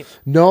same.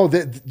 No,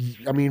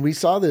 I mean, we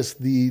saw this.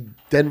 The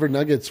Denver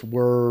Nuggets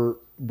were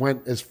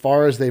went as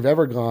far as they've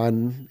ever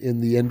gone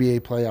in the NBA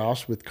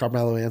playoffs with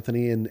Carmelo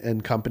Anthony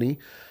and company.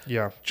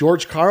 Yeah.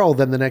 George Karl,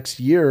 then the next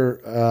year,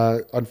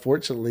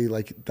 unfortunately,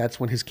 like that's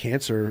when his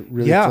cancer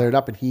really flared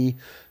up and he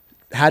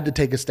had to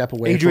take a step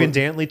away. Adrian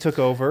Dantley took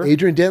over.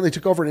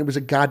 And it was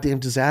a goddamn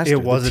disaster.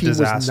 It was the a team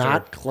disaster. Was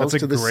not close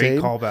That's to the a great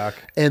same. callback.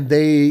 And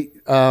they,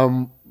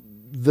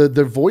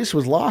 their voice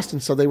was lost,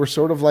 and so they were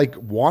sort of like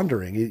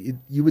wandering.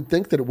 You would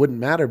think that it wouldn't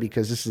matter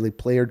because this is a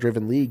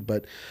player-driven league,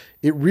 but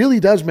it really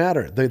does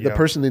matter. The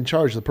person in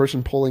charge, the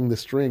person pulling the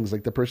strings,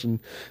 like the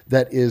person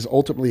that is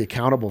ultimately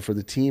accountable for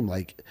the team,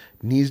 like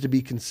needs to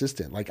be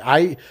consistent.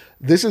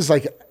 This is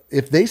like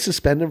if they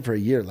suspend him for a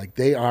year, like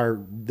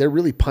they're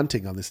really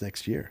punting on this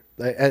next year.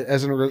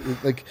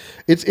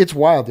 It's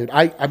wild, dude.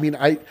 I mean,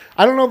 I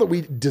don't know that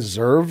we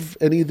deserve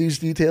any of these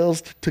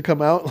details to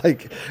come out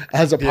like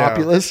as a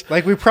populace.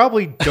 Like we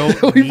probably don't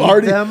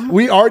them.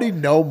 We already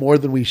know more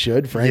than we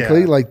should,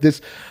 frankly. Yeah. Like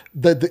this,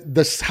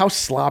 the how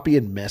sloppy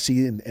and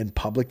messy and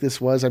public this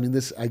was. I mean,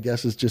 this I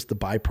guess is just the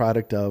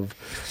byproduct of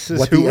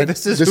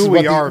this is who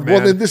we are, man.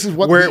 Well, then this is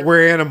what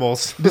we're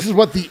animals. This is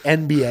what the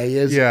NBA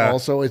is. Yeah.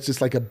 Also, it's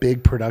just like a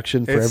big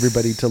production for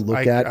everybody to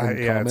look at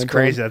and comment. It's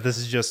crazy that this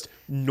is just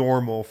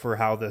normal for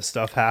how this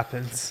stuff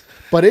happens.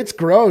 But it's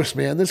gross,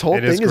 man. This whole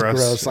thing is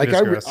gross. Like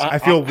I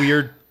feel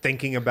weird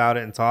thinking about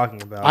it and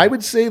talking about it. I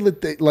would say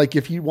that like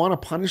if you want to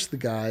punish the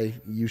guy,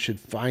 you should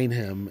fine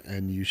him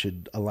and you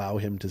should allow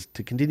him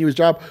to continue his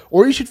job,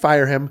 or you should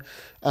fire him.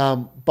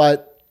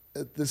 But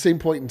at the same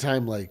point in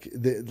time,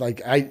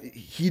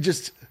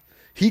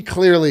 he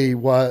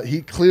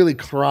clearly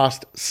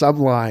crossed some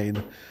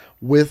line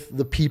with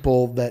the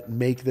people that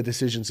make the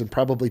decisions and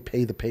probably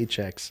pay the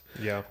paychecks.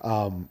 Yeah.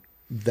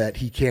 That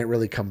he can't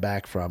really come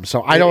back from.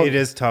 So it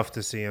is tough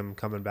to see him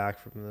coming back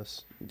from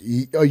this.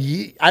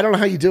 I don't know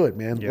how you do it,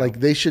 man. Yeah. Like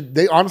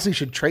they honestly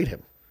should trade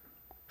him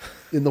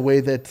in the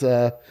way that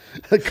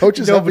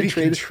coaches have been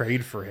traded. Can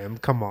trade for him.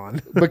 Come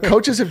on. But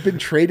coaches have been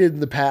traded in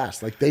the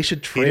past. Like they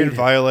should trade. He didn't him.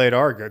 violate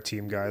our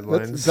team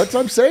guidelines. That's what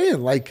I'm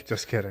saying. Like,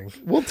 just kidding.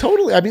 Well,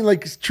 totally. I mean,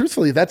 like,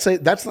 truthfully, that's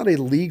not a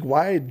league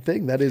wide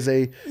thing. That is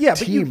a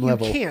team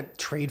level. You can't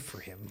trade for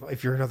him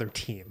if you're another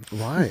team.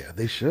 Why?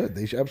 They should.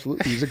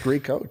 Absolutely. He's a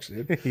great coach,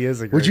 dude. He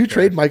is a great Would you coach.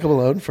 trade Michael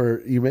Malone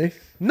for Ime?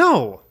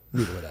 No.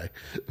 Neither would I.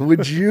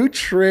 Would you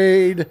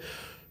trade?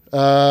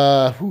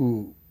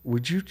 Who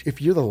would you?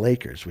 If you're the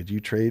Lakers, would you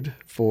trade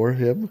for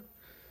him?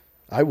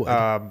 I would.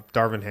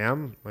 Darvin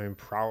Ham. I mean,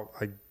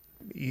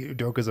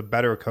 Udoka's a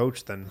better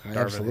coach than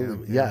Darvin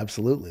Ham. Yeah,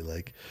 absolutely.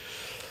 Like,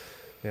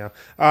 yeah.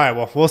 All right.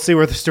 Well, we'll see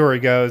where the story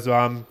goes.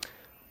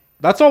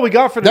 That's all we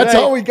got for today. That's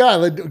all we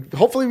got. Like,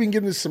 hopefully, we can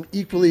get into some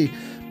equally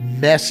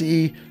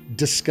messy,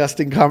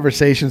 disgusting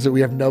conversations that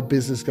we have no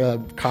business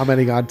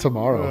commenting on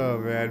tomorrow. Oh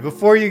man!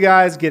 Before you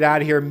guys get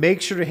out of here,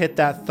 make sure to hit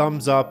that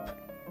thumbs up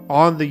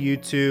on the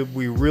YouTube.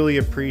 We really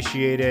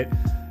appreciate it.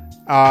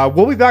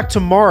 We'll be back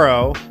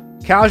tomorrow.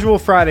 Casual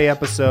Friday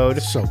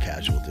episode. So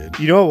casual, dude.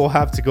 You know what we'll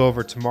have to go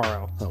over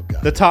tomorrow? Oh,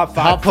 God. The top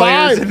five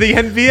players in the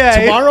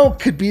NBA. Tomorrow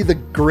could be the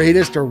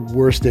greatest or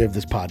worst day of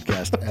this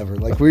podcast ever.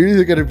 Like, we're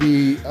either going to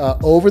be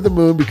over the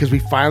moon because we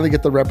finally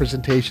get the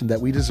representation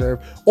that we deserve,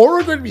 or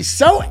we're going to be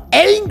so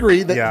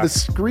angry that the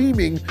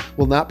screaming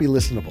will not be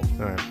listenable.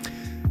 All right.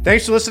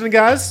 Thanks for listening,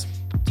 guys.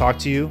 Talk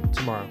to you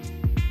tomorrow.